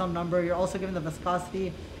as some number. You're also given the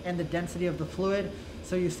viscosity and the density of the fluid.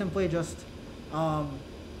 So you simply just,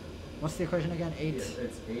 what's the equation again? 8? Yeah,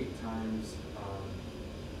 it's 8 times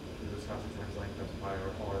the viscosity times length times pi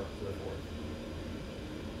or r to the 4th.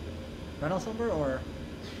 Reynolds number, or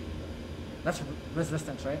that's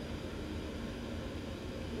resistance, right?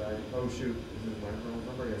 Right. Oh shoot, this is Reynolds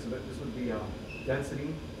number. Yeah, so this would be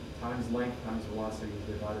density times length times velocity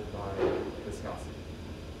divided by viscosity.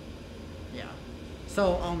 Yeah.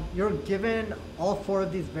 So you're given all 4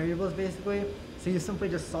 of these variables basically. So you simply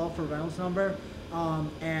just solve for Reynolds number,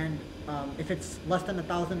 and if it's less than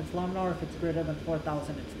 1,000, it's laminar. If it's greater than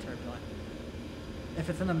 4,000, it's turbulent. If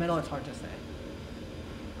it's in the middle, it's hard to say.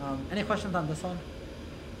 Any questions on this one?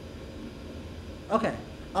 Okay.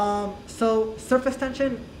 So surface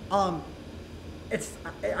tension, I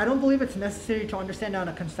don't believe it's necessary to understand on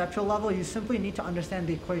a conceptual level. You simply need to understand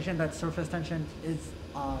the equation that surface tension is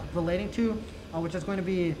relating to, which is going to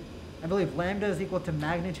be, I believe, lambda is equal to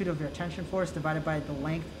magnitude of your tension force divided by the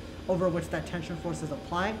length over which that tension force is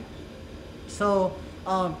applying. So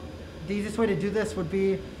the easiest way to do this would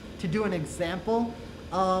be to do an example.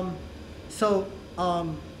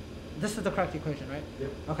 This is the correct equation, right?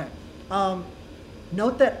 Yep. Okay.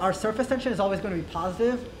 Note that our surface tension is always going to be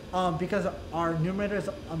positive because our numerator is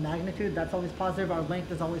a magnitude. That's always positive. Our length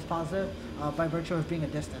is always positive by virtue of being a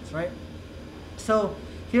distance, right? So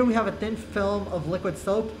here we have a thin film of liquid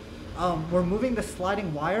soap. We're moving the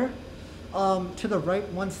sliding wire to the right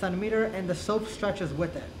 1 centimeter, and the soap stretches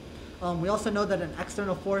with it. We also know that an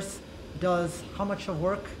external force does how much of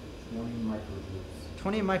work? 20 microjoules.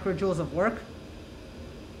 20 microjoules of work.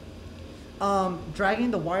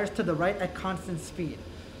 Dragging the wires to the right at constant speed.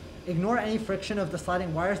 Ignore any friction of the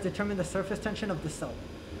sliding wires. Determine the surface tension of the soap.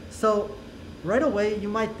 So right away you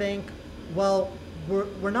might think, well,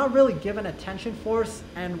 we're not really given a tension force,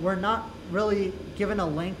 and we're not really given a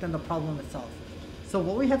length in the problem itself. So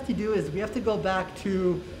what we have to do is we have to go back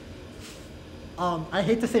to I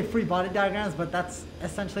hate to say free body diagrams, but that's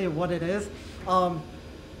essentially what it is.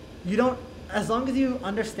 You don't, as long as you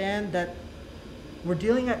understand that we're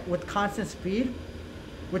dealing with constant speed,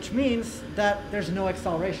 which means that there's no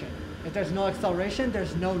acceleration. If there's no acceleration,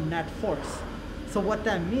 there's no net force. So what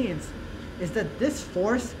that means is that this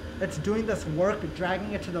force that's doing this work,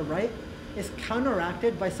 dragging it to the right, is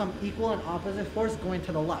counteracted by some equal and opposite force going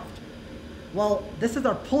to the left. Well, this is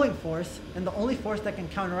our pulling force, and the only force that can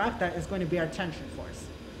counteract that is going to be our tension force.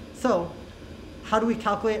 So how do we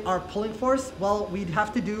calculate our pulling force? Well, we'd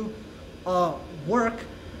have to do work.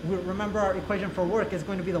 Remember, our equation for work is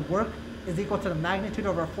going to be the work is equal to the magnitude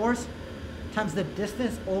of our force times the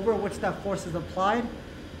distance over which that force is applied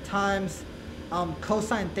times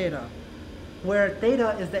cosine theta, where theta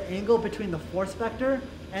is the angle between the force vector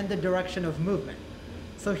and the direction of movement.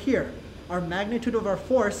 So here, our magnitude of our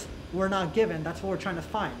force, we're not given. That's what we're trying to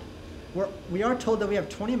find. We are told that we have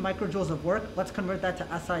 20 microjoules of work. Let's convert that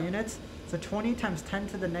to SI units. So 20 times 10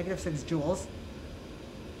 to the negative 6 joules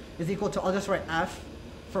is equal to, I'll just write F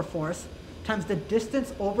for force, times the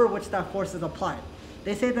distance over which that force is applied.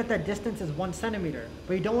 They say that that distance is 1 centimeter,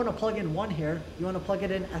 but you don't want to plug in 1 here. You want to plug it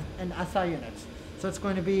in SI units. So it's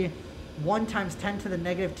going to be 1 times 10 to the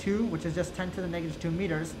negative 2, which is just 10 to the negative 2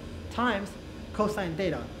 meters, times cosine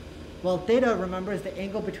theta. Well, theta, remember, is the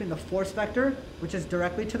angle between the force vector, which is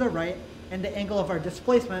directly to the right, and the angle of our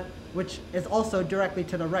displacement, which is also directly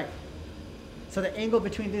to the right. So the angle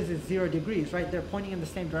between these is 0 degrees, right? They're pointing in the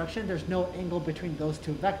same direction. There's no angle between those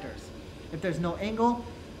two vectors. If there's no angle,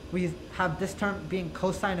 we have this term being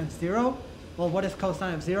cosine of 0. Well, what is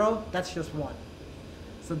cosine of 0? That's just 1.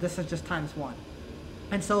 So this is just times 1.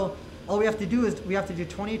 And so all we have to do is we have to do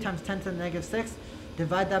 20 times 10 to the negative 6,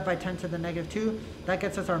 divide that by 10 to the negative 2. That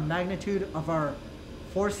gets us our magnitude of our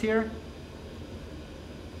force here.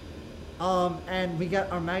 And we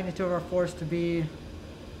get our magnitude of our force to be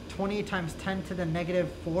 20 times 10 to the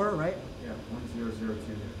negative 4, right? Yeah, 0.002 newtons.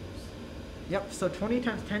 Yep, so 20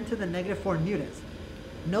 times 10 to the negative 4 newtons.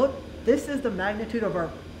 Note, this is the magnitude of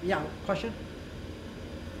our, yeah, question?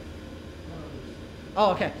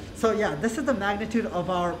 Oh, okay. So yeah, this is the magnitude of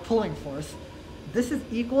our pulling force. This is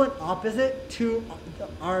equal and opposite to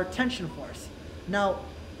our tension force. Now,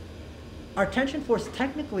 our tension force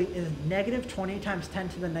technically is negative 20 times 10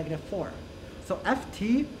 to the negative 4. So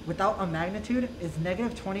Ft without a magnitude is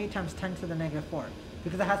negative 20 times 10 to the negative 4,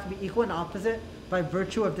 because it has to be equal and opposite by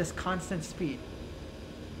virtue of this constant speed.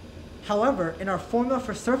 However, in our formula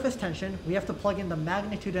for surface tension, we have to plug in the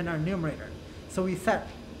magnitude in our numerator. So we set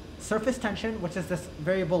surface tension, which is this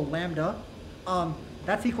variable lambda,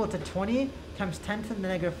 that's equal to 20 times 10 to the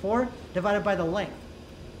negative 4 divided by the length.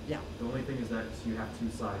 Yeah. The only thing is that you have two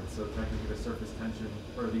sides, so technically the surface tension,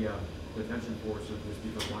 or the tension force would just be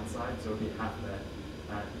for one side, so it would be half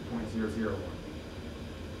that at 0.001.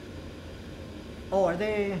 Oh, are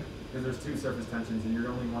they? Because there's two surface tensions, and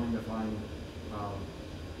you're only wanting to find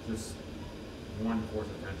just one force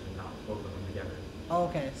of tension, not both of them together. Oh,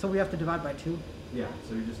 okay. So we have to divide by 2? Yeah,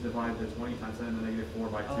 so you just divide the 20 times 10 to the negative 4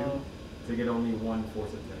 by 2 to get only one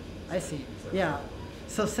force of tension. I see. Yeah.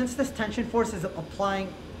 So since this tension force is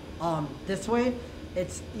applying this way,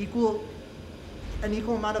 it's equal. An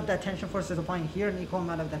equal amount of that tension force is applying here, an equal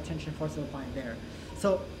amount of that tension force is applying there.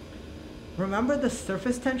 So remember, the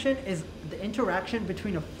surface tension is the interaction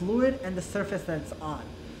between a fluid and the surface that it's on.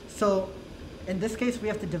 So in this case, we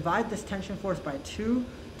have to divide this tension force by 2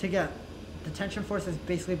 to get the tension force is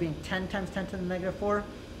basically being 10 times 10 to the negative 4.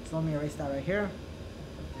 So let me erase that right here.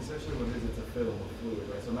 Essentially what it is, it's a film of fluid,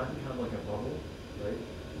 right? So imagine you have like a bubble, right?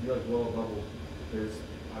 If you like blow a bubble, there's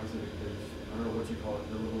obviously I don't know what you call it,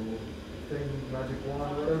 the little thing, magic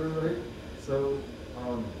wand, whatever, right? So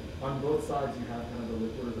on both sides you have kind of the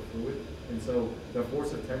liquid or the fluid, and so the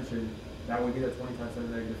force of tension, that would be the 20 times 10 to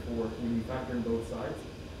the negative 4 when you factor in both sides.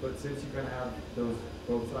 But since you kind of have those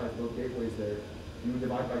both sides, both gateways there, you would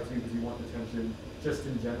divide by 2 because you want the tension just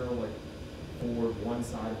in general, like for one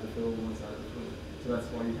side of the fluid, one side of the fluid. So that's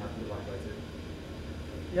why you have to divide by 2.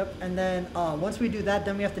 Yep, and then once we do that,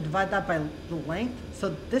 then we have to divide that by the length.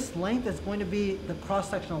 So this length is going to be the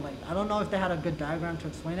cross-sectional length. I don't know if they had a good diagram to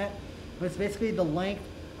explain it, but it's basically the length.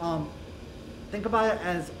 Think about it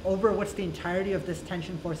as over which the entirety of this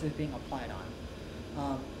tension force is being applied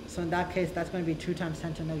on. So in that case, that's going to be 2 times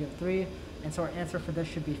 10 to the negative 3. And so our answer for this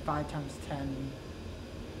should be 5 times 10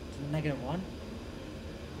 to the negative 1.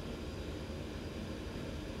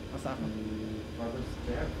 What's that one?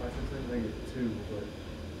 They have 5 times 10 to the negative 2, but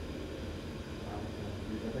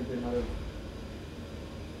I think they might have.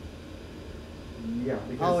 Yeah,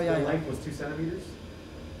 because the length was 2 centimeters.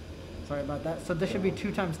 Sorry about that. So this should be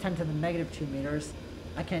 2 times 10 to the negative 2 meters.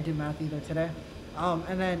 I can't do math either today.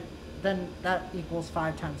 And then that equals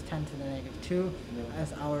 5 times 10 to the negative 2 Yeah.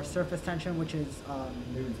 as our surface tension, which is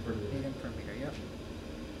Newtons per meter. Newton per meter. Yep.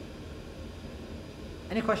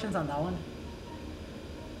 Any questions on that one?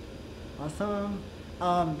 Awesome.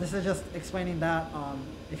 This is just explaining that.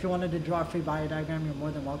 If you wanted to draw a free body diagram, you're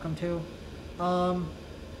more than welcome to.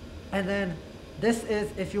 And then this is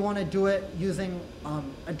if you want to do it using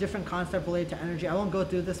a different concept related to energy. I won't go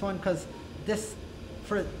through this one because this,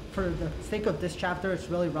 for the sake of this chapter, it's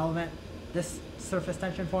really relevant, this surface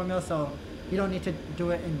tension formula, so you don't need to do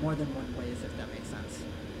it in more than one ways, if that makes sense.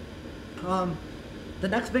 The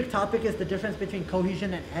next big topic is the difference between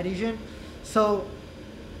cohesion and adhesion. So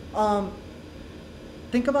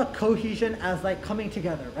think about cohesion as like coming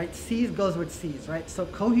together, right? C's goes with C's, right? So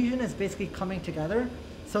cohesion is basically coming together.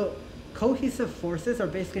 So cohesive forces are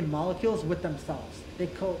basically molecules with themselves.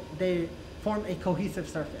 They form a cohesive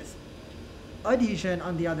surface. Adhesion,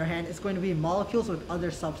 on the other hand, is going to be molecules with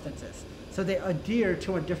other substances. So they adhere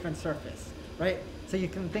to a different surface, right? So you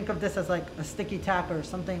can think of this as like a sticky tack or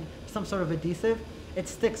something, some sort of adhesive. It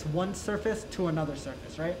sticks one surface to another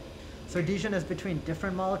surface, right? So adhesion is between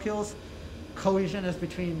different molecules. Cohesion is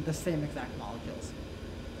between the same exact molecules.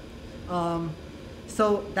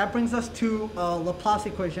 So that brings us to Laplace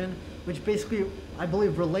equation, which basically, I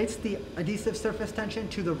believe, relates the adhesive surface tension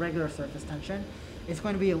to the regular surface tension. It's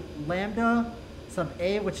going to be lambda sub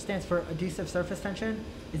A, which stands for adhesive surface tension,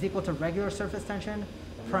 is equal to regular surface tension.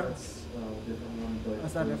 That's a different one, but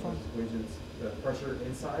What's that different? equations, the pressure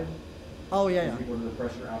inside Oh, yeah, is yeah. equal to the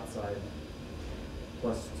pressure outside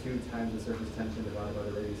plus 2 times the surface tension divided by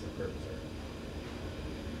the radius of curvature.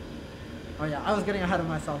 Oh, yeah, I was getting ahead of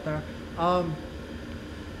myself there.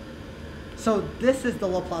 So this is the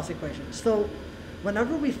Laplace equation. So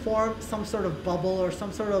whenever we form some sort of bubble or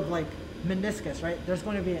some sort of like meniscus, right, there's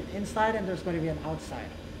going to be an inside and there's going to be an outside.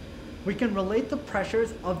 We can relate the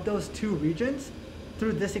pressures of those two regions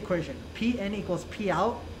through this equation. Pn equals P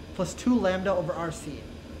out plus 2 lambda over Rc.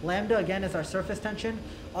 Lambda, again, is our surface tension.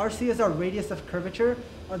 Rc is our radius of curvature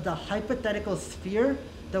of the hypothetical sphere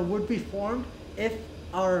that would be formed if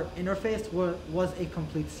our interface was a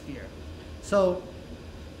complete sphere. So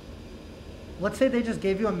let's say they just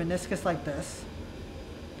gave you a meniscus like this.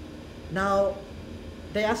 Now,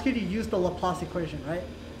 they ask you to use the Laplace equation, right?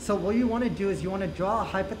 So what you want to do is you want to draw a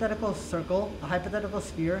hypothetical circle, a hypothetical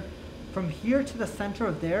sphere. From here to the center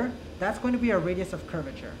of there, that's going to be our radius of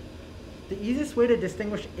curvature. The easiest way to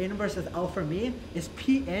distinguish in versus out for me is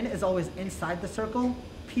P in is always inside the circle,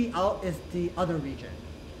 P out is the other region.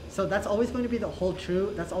 So that's always going to be the whole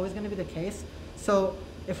true, that's always going to be the case. So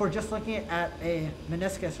if we're just looking at a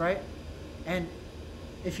meniscus, right? And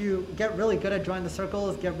if you get really good at drawing the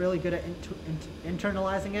circles, get really good at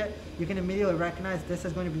internalizing it, you can immediately recognize this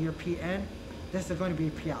is going to be your Pn, this is going to be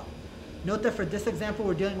P out. Note that for this example,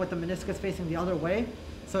 we're dealing with the meniscus facing the other way.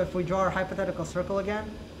 So if we draw our hypothetical circle again,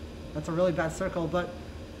 that's a really bad circle, but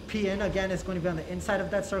P in again is going to be on the inside of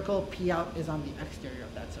that circle, P out is on the exterior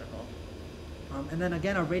of that circle. And then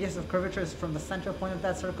again, our radius of curvature is from the center point of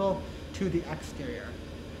that circle to the exterior.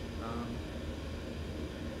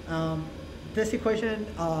 This equation,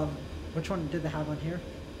 which one did they have on here?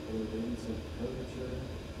 The radius of curvature.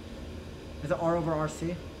 Is it R over RC?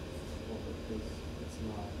 Well, because it's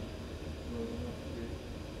not really enough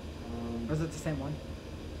here. Or is it the same one?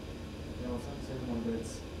 No, it's not the same one, but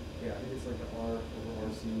it's, yeah, I think it's like the R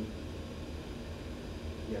over RC.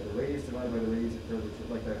 Yeah, the radius divided by the radius of curvature,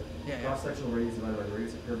 like the cross-sectional radius divided by the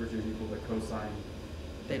radius of curvature is equal to cosine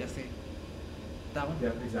Theta C. That one?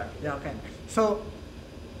 Yep, exactly. Yeah, okay. So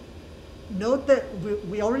note that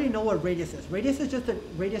we already know what radius is. Radius is just the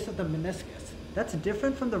radius of the meniscus. That's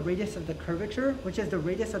different from the radius of the curvature, which is the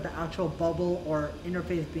radius of the actual bubble or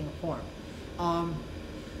interface being formed.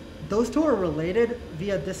 Those two are related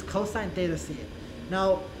via this cosine theta c.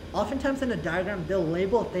 Now, oftentimes in a diagram, they'll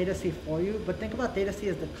label theta c for you, but think about theta c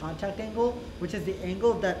as the contact angle, which is the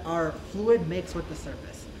angle that our fluid makes with the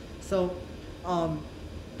surface. So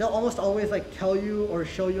they'll almost always like tell you or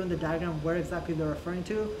show you in the diagram where exactly they're referring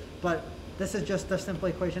to, but this is just a simple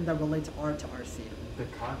equation that relates R to RC. The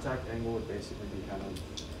contact angle would basically be kind of,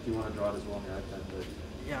 if you want to draw it as well on your iPad, but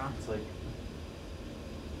Yeah. it's like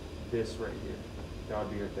this right here. That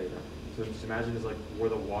would be your theta. So just imagine it's like where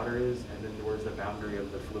the water is, and then where's the boundary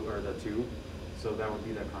of the fluid or the tube. So that would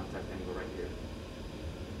be the contact angle right here.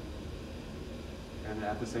 And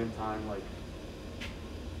at the same time, like,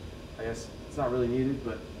 I guess it's not really needed,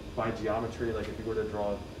 but by geometry, like if you were to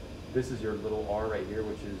draw, this is your little r right here,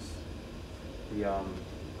 which is the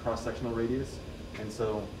cross-sectional radius. And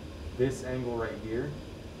so this angle right here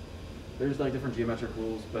there's like different geometric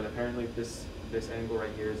rules, but apparently this angle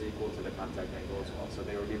right here is equal to the contact angle as well. So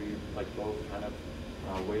they will give you like both kind of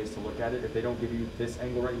ways to look at it. If they don't give you this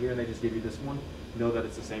angle right here and they just give you this one, know that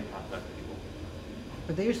it's the same contact angle.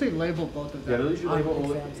 But they usually label both of them. Yeah, they'll usually label. on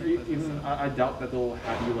exams and quizzes, Even so. I doubt that they'll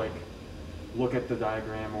have you like look at the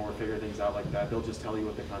diagram or figure things out like that. They'll just tell you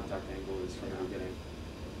what the contact angle is from the beginning.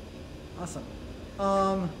 Awesome.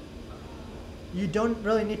 You don't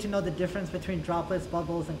really need to know the difference between droplets,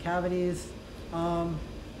 bubbles, and cavities.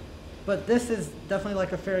 But this is definitely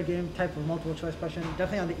like a fair game type of multiple choice question.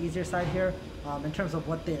 Definitely on the easier side here in terms of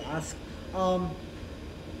what they ask.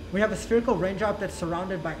 We have a spherical raindrop that's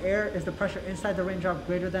surrounded by air. Is the pressure inside the raindrop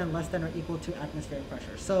greater than, less than, or equal to atmospheric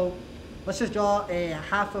pressure? So let's just draw a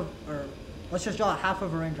half of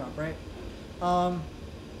a raindrop, right?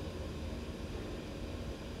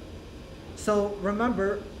 So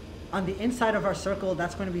remember, on the inside of our circle,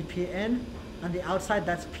 that's going to be P in. On the outside,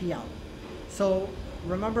 that's P out. So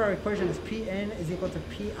remember, our equation is P in is equal to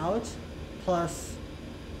P out plus,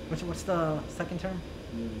 what's the second term?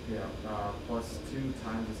 Yeah, plus 2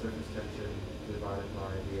 times the surface tension divided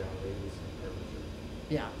by the radius of curvature.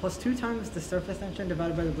 Yeah, plus 2 times the surface tension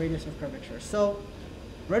divided by the radius of curvature. So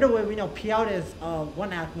right away, we know P out is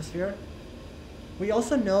 1 atmosphere. We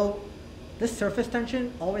also know this surface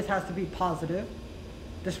tension always has to be positive.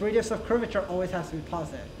 This radius of curvature always has to be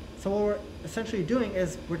positive. So what we're essentially doing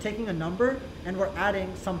is we're taking a number and we're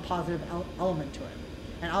adding some positive element to it.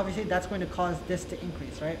 And obviously that's going to cause this to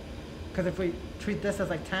increase, right? Because if we treat this as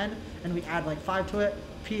like 10 and we add like 5 to it,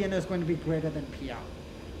 P in is going to be greater than P out.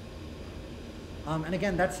 And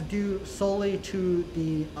again, that's due solely to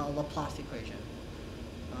the Laplace equation.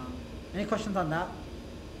 Any questions on that?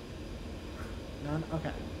 None?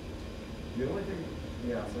 Okay. The only thing,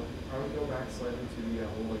 yeah, so I would go back slightly to the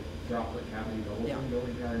whole like droplet cavity bubble Yeah. thing. The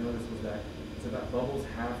only thing I noticed was that it said that bubbles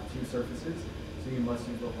have 2 surfaces, so you must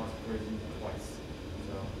use the Laplace equation twice.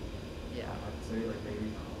 So Yeah. I'd say like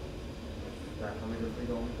maybe that kind of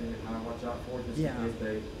the only thing to kind of watch out for, just Yeah. in case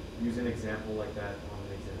they use an example like that on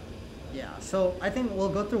an exam. Yeah, so I think we'll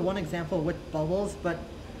go through one example with bubbles, but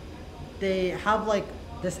they have like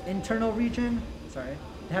this internal region, they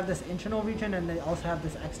have this internal region and they also have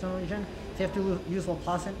this external region. So you have to use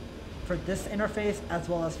Laplace for this interface as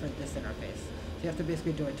well as for this interface. So you have to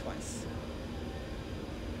basically do it twice.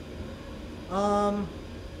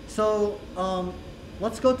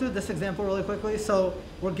 Let's go through this example really quickly. So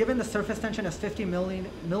we're given the surface tension as 50 million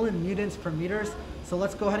newtons per meters. So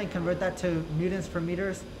let's go ahead and convert that to newtons per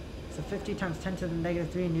meters. So 50 times 10 to the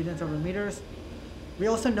negative 3 newtons over meters. We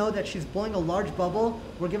also know that she's blowing a large bubble.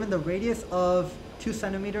 We're given the radius of 2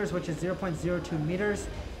 centimeters, which is 0.02 meters.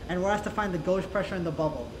 And we're asked to find the gauge pressure in the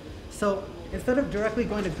bubble. So instead of directly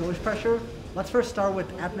going to gauge pressure, let's first start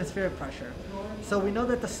with atmospheric pressure. So we know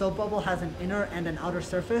that the soap bubble has an inner and an outer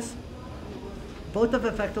surface, both of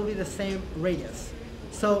effectively the same radius.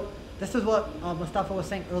 So this is what Mustafa was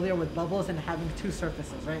saying earlier with bubbles and having 2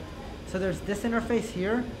 surfaces, right? So there's this interface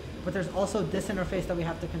here, but there's also this interface that we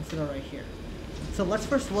have to consider right here. So let's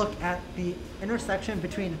first look at the intersection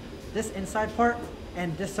between this inside part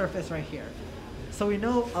and this surface right here. So we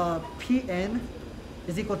know P in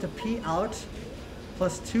is equal to P out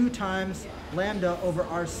plus 2 times lambda over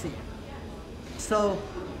RC. So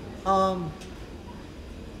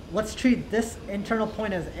let's treat this internal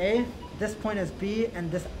point as A, this point as B,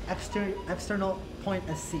 and this external point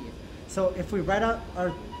as C. So if we write out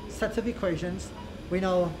our sets of equations, we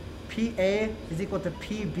know PA is equal to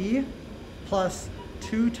PB plus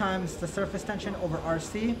 2 times the surface tension over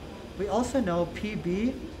RC. We also know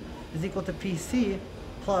PB is equal to PC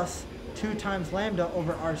plus 2 times lambda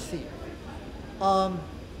over RC.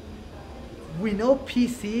 We know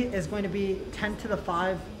PC is going to be 10 to the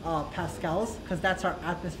 5 pascals because that's our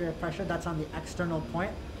atmospheric pressure. That's on the external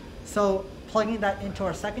point. So plugging that into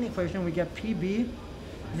our second equation, we get PB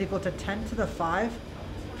is equal to 10 to the 5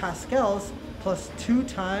 pascals plus 2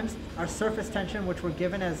 times our surface tension, which we're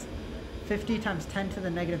given as 50 times 10 to the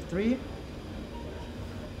negative 3,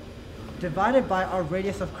 divided by our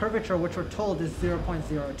radius of curvature, which we're told is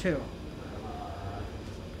 0.02.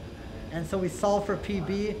 And so we solve for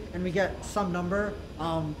PB and we get some number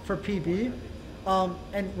for PB.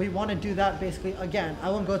 And we want to do that basically, again, I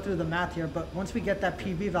won't go through the math here, but once we get that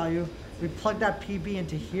PB value, we plug that PB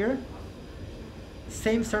into here,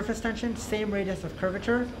 same surface tension, same radius of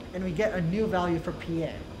curvature, and we get a new value for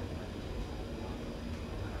PA.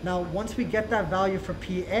 Now, once we get that value for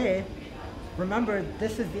PA, remember,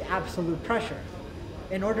 this is the absolute pressure.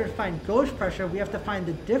 In order to find gauge pressure, we have to find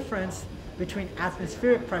the difference between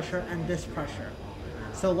atmospheric pressure and this pressure.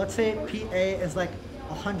 So let's say PA is like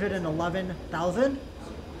 111,000.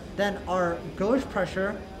 then our gauge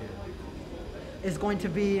pressure is going to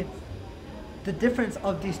be the difference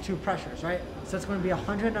of these two pressures, right? So it's going to be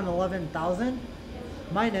 111,000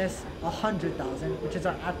 minus 100,000, which is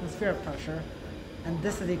our atmospheric pressure, and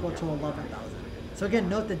this is equal to 11,000. So again,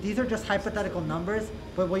 note that these are just hypothetical numbers,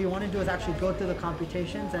 but what you want to do is actually go through the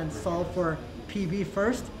computations and solve for PV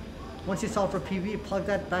first. Once you solve for PV, plug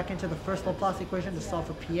that back into the first Laplace equation to solve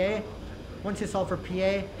for PA. Once you solve for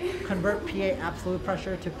PA, convert PA absolute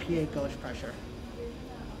pressure to PA gauge pressure.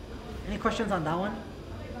 Any questions on that one?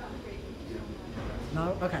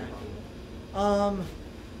 No? Okay.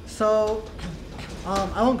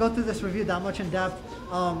 I won't go through this review that much in depth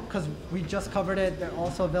because we just covered it. They're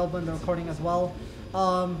also available in the recording as well.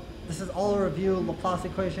 This is all a review, Laplace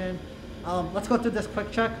equation. Let's go through this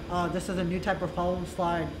quick check. This is a new type of problem,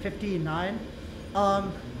 slide 59.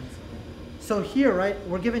 So here, right,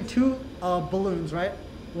 we're given two balloons, right?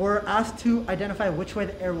 We're asked to identify which way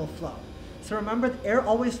the air will flow. So remember, the air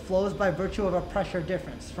always flows by virtue of a pressure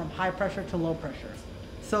difference from high pressure to low pressure.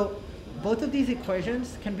 So both of these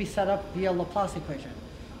equations can be set up via Laplace equation.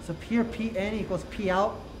 So here Pn equals P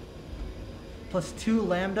out plus 2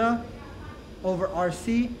 lambda over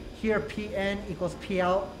RC. Here Pn equals P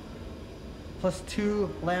out plus 2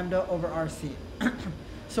 lambda over RC.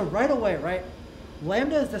 So right away, right,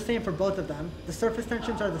 lambda is the same for both of them. The surface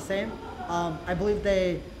tensions are the same. I believe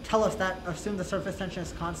they tell us that, assume the surface tension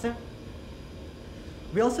is constant.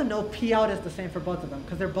 We also know P out is the same for both of them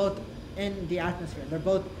because they're both in the atmosphere. They're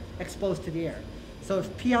both exposed to the air. So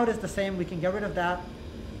if P out is the same, we can get rid of that.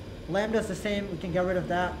 Lambda is the same, we can get rid of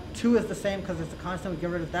that. 2 is the same because it's a constant, we get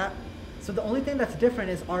rid of that. So the only thing that's different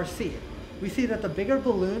is RC. We see that the bigger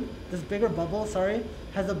balloon, this bigger bubble, sorry,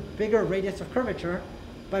 has a bigger radius of curvature.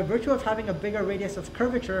 By virtue of having a bigger radius of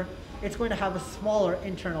curvature, it's going to have a smaller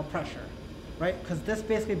internal pressure, right? Because this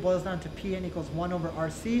basically boils down to Pn equals 1 over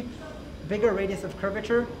RC. Bigger radius of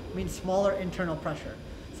curvature means smaller internal pressure.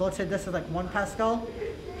 So let's say this is like 1 Pascal.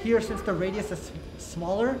 Here, since the radius is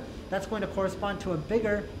smaller, that's going to correspond to a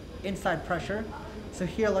bigger inside pressure. So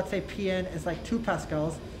here, let's say Pn is like 2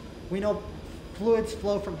 Pascals. We know fluids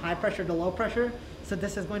flow from high pressure to low pressure. So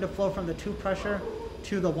this is going to flow from the 2 pressure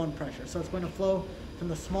to the 1 pressure. So it's going to flow from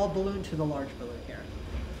the small balloon to the large balloon here.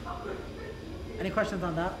 Any questions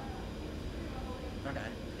on that? Okay.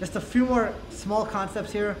 Just a few more small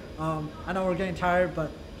concepts here. I know we're getting tired, but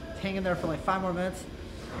hang in there for like 5 more minutes.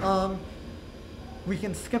 We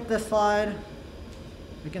can skip this slide.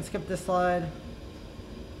 We can skip this slide.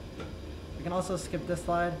 We can also skip this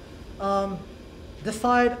slide. This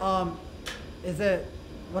slide, is it,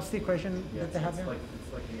 what's the equation that they have here?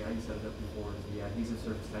 It's like how you set it up before. The adhesive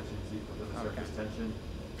surface tension is equal to the surface tension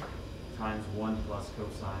times 1 plus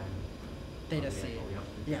cosine Theta of the C. angle. Yep.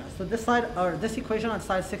 Yeah, so this slide, or this equation on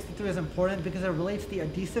slide 63 is important because it relates the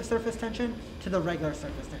adhesive surface tension to the regular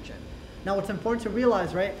surface tension. Now what's important to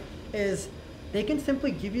realize, right, is they can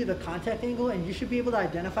simply give you the contact angle and you should be able to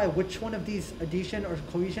identify which one of these adhesion or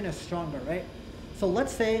cohesion is stronger, right? So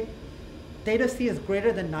let's say theta C is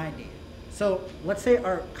greater than 90. So let's say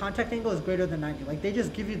our contact angle is greater than 90. Like they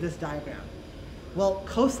just give you this diagram. Well,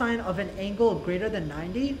 cosine of an angle greater than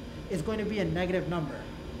 90 is going to be a negative number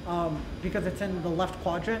because it's in the left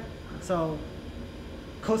quadrant. So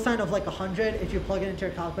cosine of like 100, if you plug it into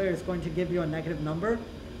your calculator, it's going to give you a negative number.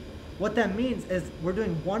 What that means is we're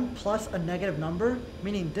doing 1 plus a negative number,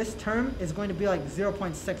 meaning this term is going to be like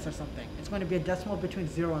 0.6 or something. It's going to be a decimal between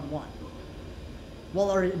 0 and 1. Well,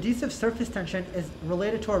 our adhesive surface tension is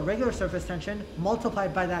related to our regular surface tension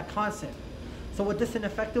multiplied by that constant. So what this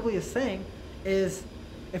effectively is saying is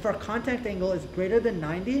if our contact angle is greater than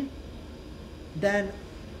 90, then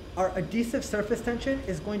our adhesive surface tension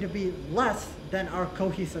is going to be less than our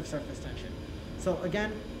cohesive surface tension. So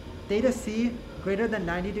again, theta C greater than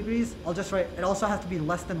 90 degrees, I'll just write, it also has to be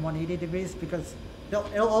less than 180 degrees because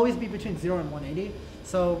it'll always be between 0 and 180.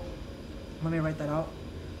 So let me write that out,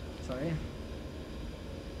 sorry.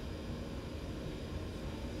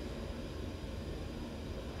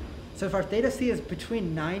 So if our theta C is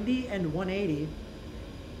between 90 and 180,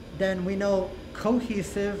 then we know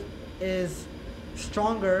cohesive is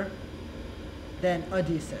stronger than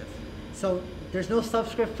adhesive. So there's no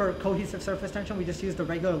subscript for cohesive surface tension, we just use the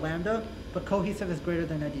regular lambda, but cohesive is greater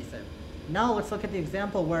than adhesive. Now let's look at the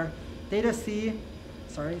example where theta C,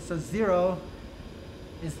 so 0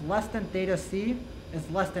 is less than theta C is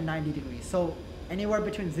less than 90 degrees. So anywhere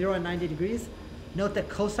between 0 and 90 degrees, note that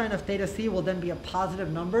cosine of theta C will then be a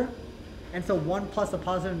positive number. And so 1 plus a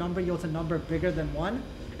positive number yields a number bigger than 1.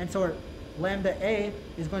 And so our lambda A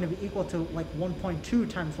is going to be equal to like 1.2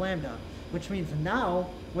 times lambda, which means now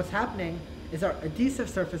what's happening is our adhesive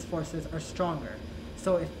surface forces are stronger.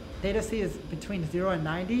 So if theta c is between 0 and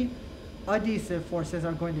 90, adhesive forces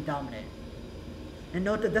are going to dominate. And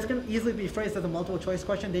note that this can easily be phrased as a multiple choice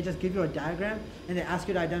question. They just give you a diagram and they ask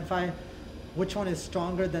you to identify which one is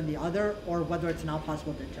stronger than the other or whether it's now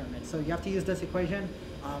possible to determine. So you have to use this equation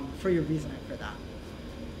for your reasoning for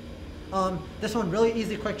that. This one, really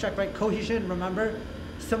easy, quick check, right? Cohesion, remember,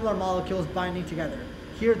 similar molecules binding together.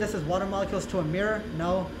 Here, this is water molecules to a mirror,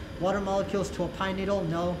 no. Water molecules to a pine needle,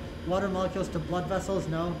 no. Water molecules to blood vessels,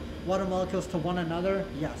 no. Water molecules to one another,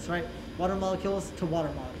 yes, right? Water molecules to water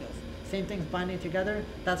molecules. Same things binding together,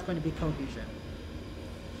 that's going to be cohesion.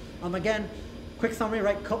 Again, quick summary,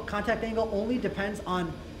 right? Contact angle only depends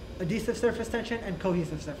on adhesive surface tension and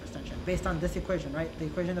cohesive surface tension based on this equation, right? The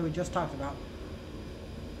equation that we just talked about.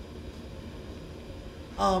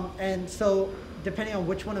 And so depending on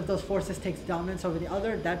which one of those forces takes dominance over the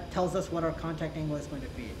other, that tells us what our contact angle is going to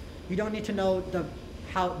be. You don't need to know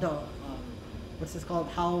what's this called,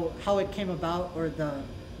 how it came about or the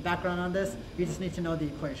background on this. You just need to know the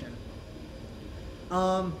equation.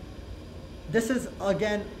 This is,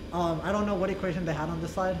 again, I don't know what equation they had on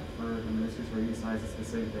this slide. For the meniscus radius size, it's the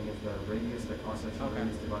same thing as the radius, the cross-sectional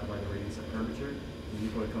radius divided by the radius of curvature is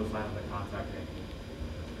equal to cosine of the contact angle.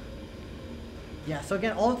 Yeah, so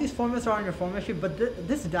again, all of these formulas are on your formula sheet, but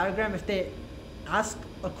this diagram, if they ask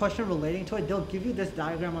a question relating to it, they'll give you this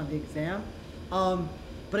diagram on the exam.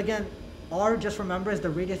 But again, R, just remember, is the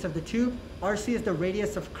radius of the tube. RC is the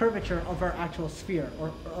radius of curvature of our actual sphere,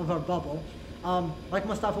 or of our bubble. Like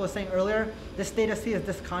Mustafa was saying earlier, this theta c is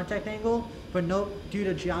this contact angle, but note, due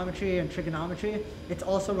to geometry and trigonometry, it's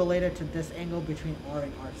also related to this angle between R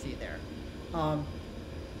and RC there.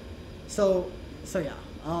 So yeah,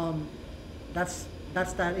 that's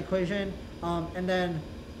that equation. And then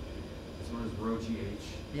This one is rho GH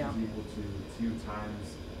Yeah. is equal to 2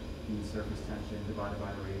 times the surface tension divided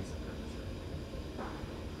by the radius of curvature.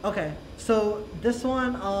 okay, so this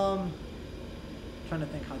one, trying to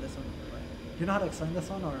think how this one would work. Do you know how to explain this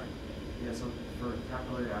one, or? Yeah, so for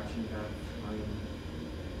capillary action, you have,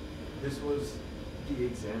 this was the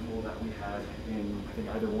example that we had in, I think,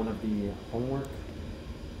 either one of the homework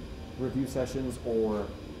review sessions or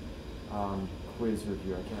quiz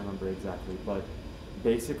review. I can't remember exactly, but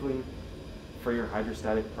basically, for your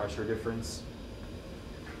hydrostatic pressure difference,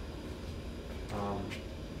 I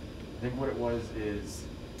think what it was is,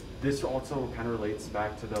 this also kind of relates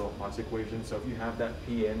back to the Laplace equation. So if you have that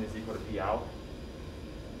P in is equal to P out,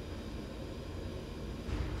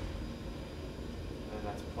 and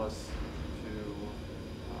that's plus 2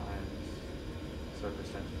 times surface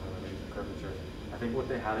tension by the radius of curvature. I think what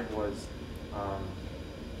they had it was,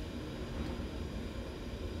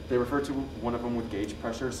 they refer to one of them with gauge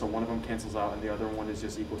pressure, so one of them cancels out and the other one is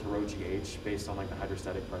just equal to rho GH based on like the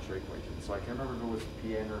hydrostatic pressure equation. So I can't remember if it was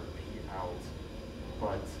P in or P out,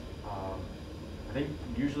 but I think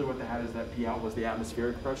usually what they had is that P out was the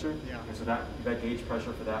atmospheric pressure, and so that gauge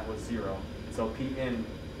pressure for that was 0. So P in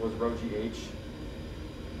was rho GH,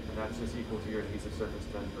 and that's just equal to your adhesive surface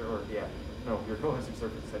tension, your cohesive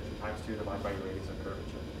surface tension times 2 divided by your radius of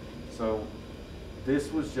curvature. So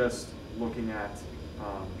this was just looking at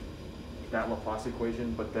that Laplace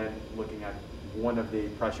equation, but then looking at one of the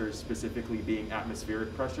pressures specifically being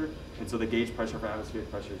atmospheric pressure. And so the gauge pressure for atmospheric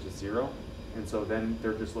pressure is just 0. And so then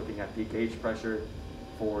they're just looking at the gauge pressure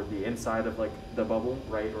for the inside of like the bubble,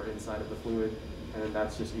 right, or inside of the fluid. And then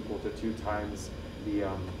that's just equal to 2 times the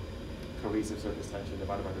cohesive surface tension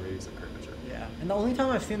divided by the radius of curvature. Yeah, and the only time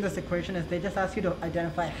I've seen this equation is they just ask you to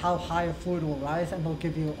identify how high a fluid will rise, and they'll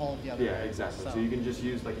give you all of the other. Yeah, exactly. So you can just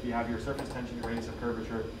use, like, if you have your surface tension, your radius of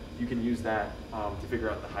curvature, you can use that to figure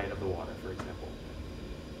out the height of the water, for example.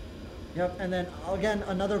 Yep, and then again,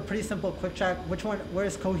 another pretty simple quick check. Where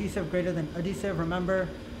is cohesive greater than adhesive? Remember,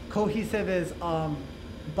 cohesive is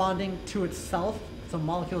bonding to itself, so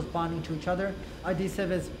molecules bonding to each other.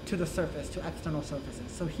 Adhesive is to the surface, to external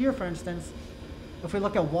surfaces. So here, for instance, if we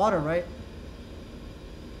look at water, right?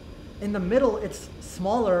 In the middle, it's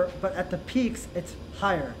smaller, but at the peaks, it's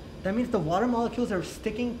higher. That means the water molecules are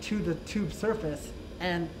sticking to the tube surface,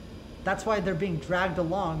 and that's why they're being dragged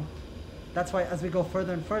along. That's why as we go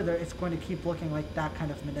further and further, it's going to keep looking like that kind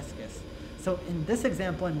of meniscus. So in this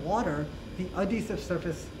example, in water, the adhesive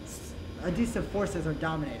forces are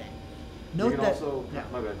dominating. Note you can that, also, yeah.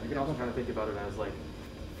 my bad. You can also kind of think about it as like,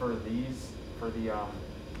 for the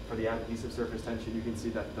adhesive surface tension, you can see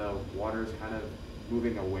that the water is kind of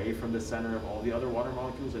moving away from the center of all the other water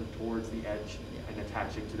molecules and towards the edge and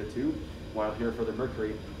attaching to the tube. While here for the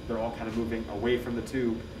mercury, they're all kind of moving away from the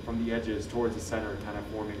tube, from the edges towards the center, kind of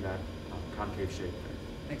forming that concave shape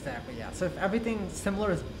there. Exactly, yeah. So if everything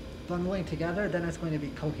similar is bundling together, then it's going to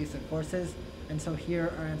be cohesive forces. And so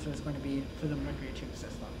here our answer is going to be for the Mercury tube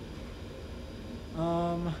system.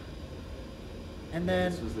 And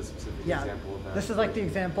then, This was the specific yeah, example of that. this is like the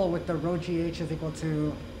example with the rho GH is equal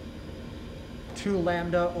to 2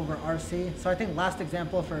 lambda over RC. So I think last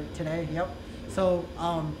example for today, yep. So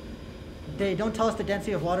they don't tell us the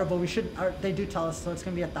density of water, but they do tell us, so it's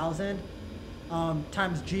gonna be 1,000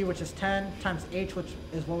 times G, which is 10, times H, which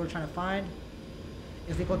is what we're trying to find,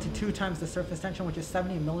 is equal to 2 times the surface tension, which is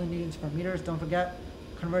 70 millinewtons per meters. Don't forget,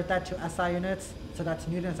 convert that to SI units, so that's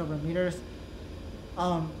newtons over meters.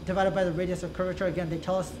 Divided by the radius of curvature. Again, they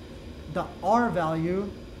tell us the R value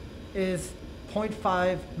is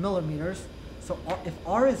 0.5 millimeters. So if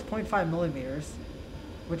R is 0.5 millimeters,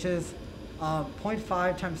 which is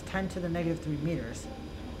 0.5 times 10 to the negative 3 meters,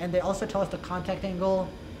 and they also tell us the contact angle,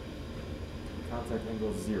 Contact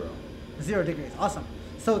angle is 0. 0 degrees. Awesome.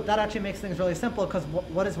 So that actually makes things really simple, because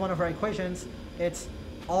what is one of our equations? It's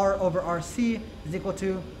R over RC is equal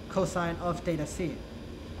to cosine of theta C.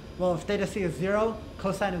 Well, if theta C is 0,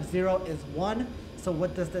 cosine of 0 is 1. So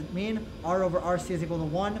what does that mean? R over RC is equal to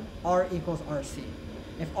 1. R equals RC.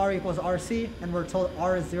 If R equals RC, and we're told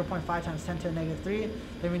R is 0.5 times 10 to the negative 3,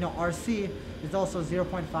 then we know RC is also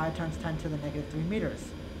 0.5 times 10 to the negative 3 meters.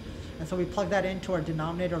 And so we plug that into our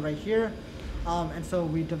denominator right here. And so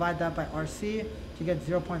we divide that by RC to get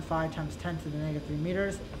 0.5 times 10 to the negative 3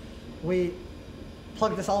 meters. We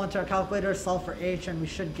plug this all into our calculator, solve for H, and we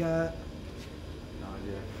should get... No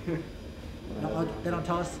idea. No, they don't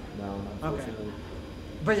tell us? No, unfortunately.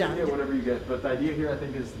 But You yeah, can get whatever you get, but the idea here I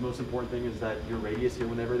think is the most important thing is that your radius here,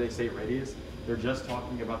 whenever they say radius, they're just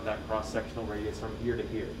talking about that cross-sectional radius from here to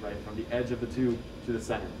here, right? From the edge of the tube to the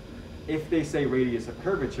center. If they say radius of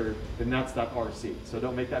curvature, then that's that RC. So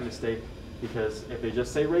don't make that mistake, because if they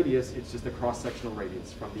just say radius, it's just a cross-sectional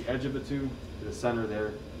radius from the edge of the tube to the center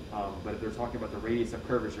there. But if they're talking about the radius of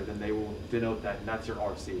curvature, then they will denote that, and that's your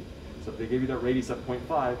RC. So if they give you that radius of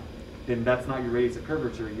 0.5, then that's not your radius of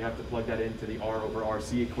curvature. You have to plug that into the R over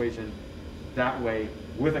RC equation. That way,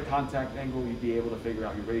 with a contact angle, you'd be able to figure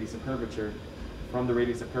out your radius of curvature. From the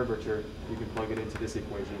radius of curvature, you can plug it into this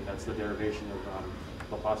equation. That's the derivation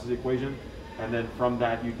of Laplace's equation. And then from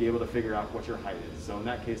that, you'd be able to figure out what your height is. So in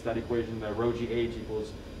that case, that equation, the rho GH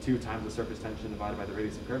equals 2 times the surface tension divided by the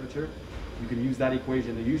radius of curvature. You can use that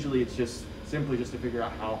equation, and usually it's just simply just to figure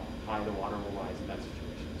out how high the water will rise in that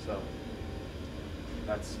situation. So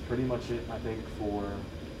that's pretty much it, I think, for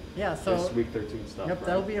yeah, so this week 13 stuff. yep, right?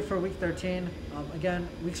 that'll be it for week 13. Again,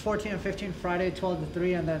 weeks 14 and 15, Friday 12 to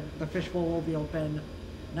 3, and then the fishbowl will be open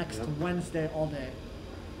next Yep. Wednesday all day.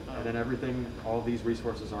 And then everything, all these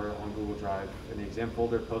resources are on Google Drive in the exam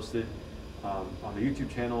folder posted on the YouTube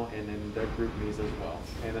channel and in their group me's as well.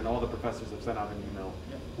 And then all the professors have sent out an email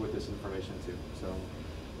Yep. with this information too. So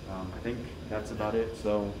I think that's about it.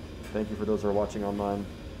 So thank you for those who are watching online.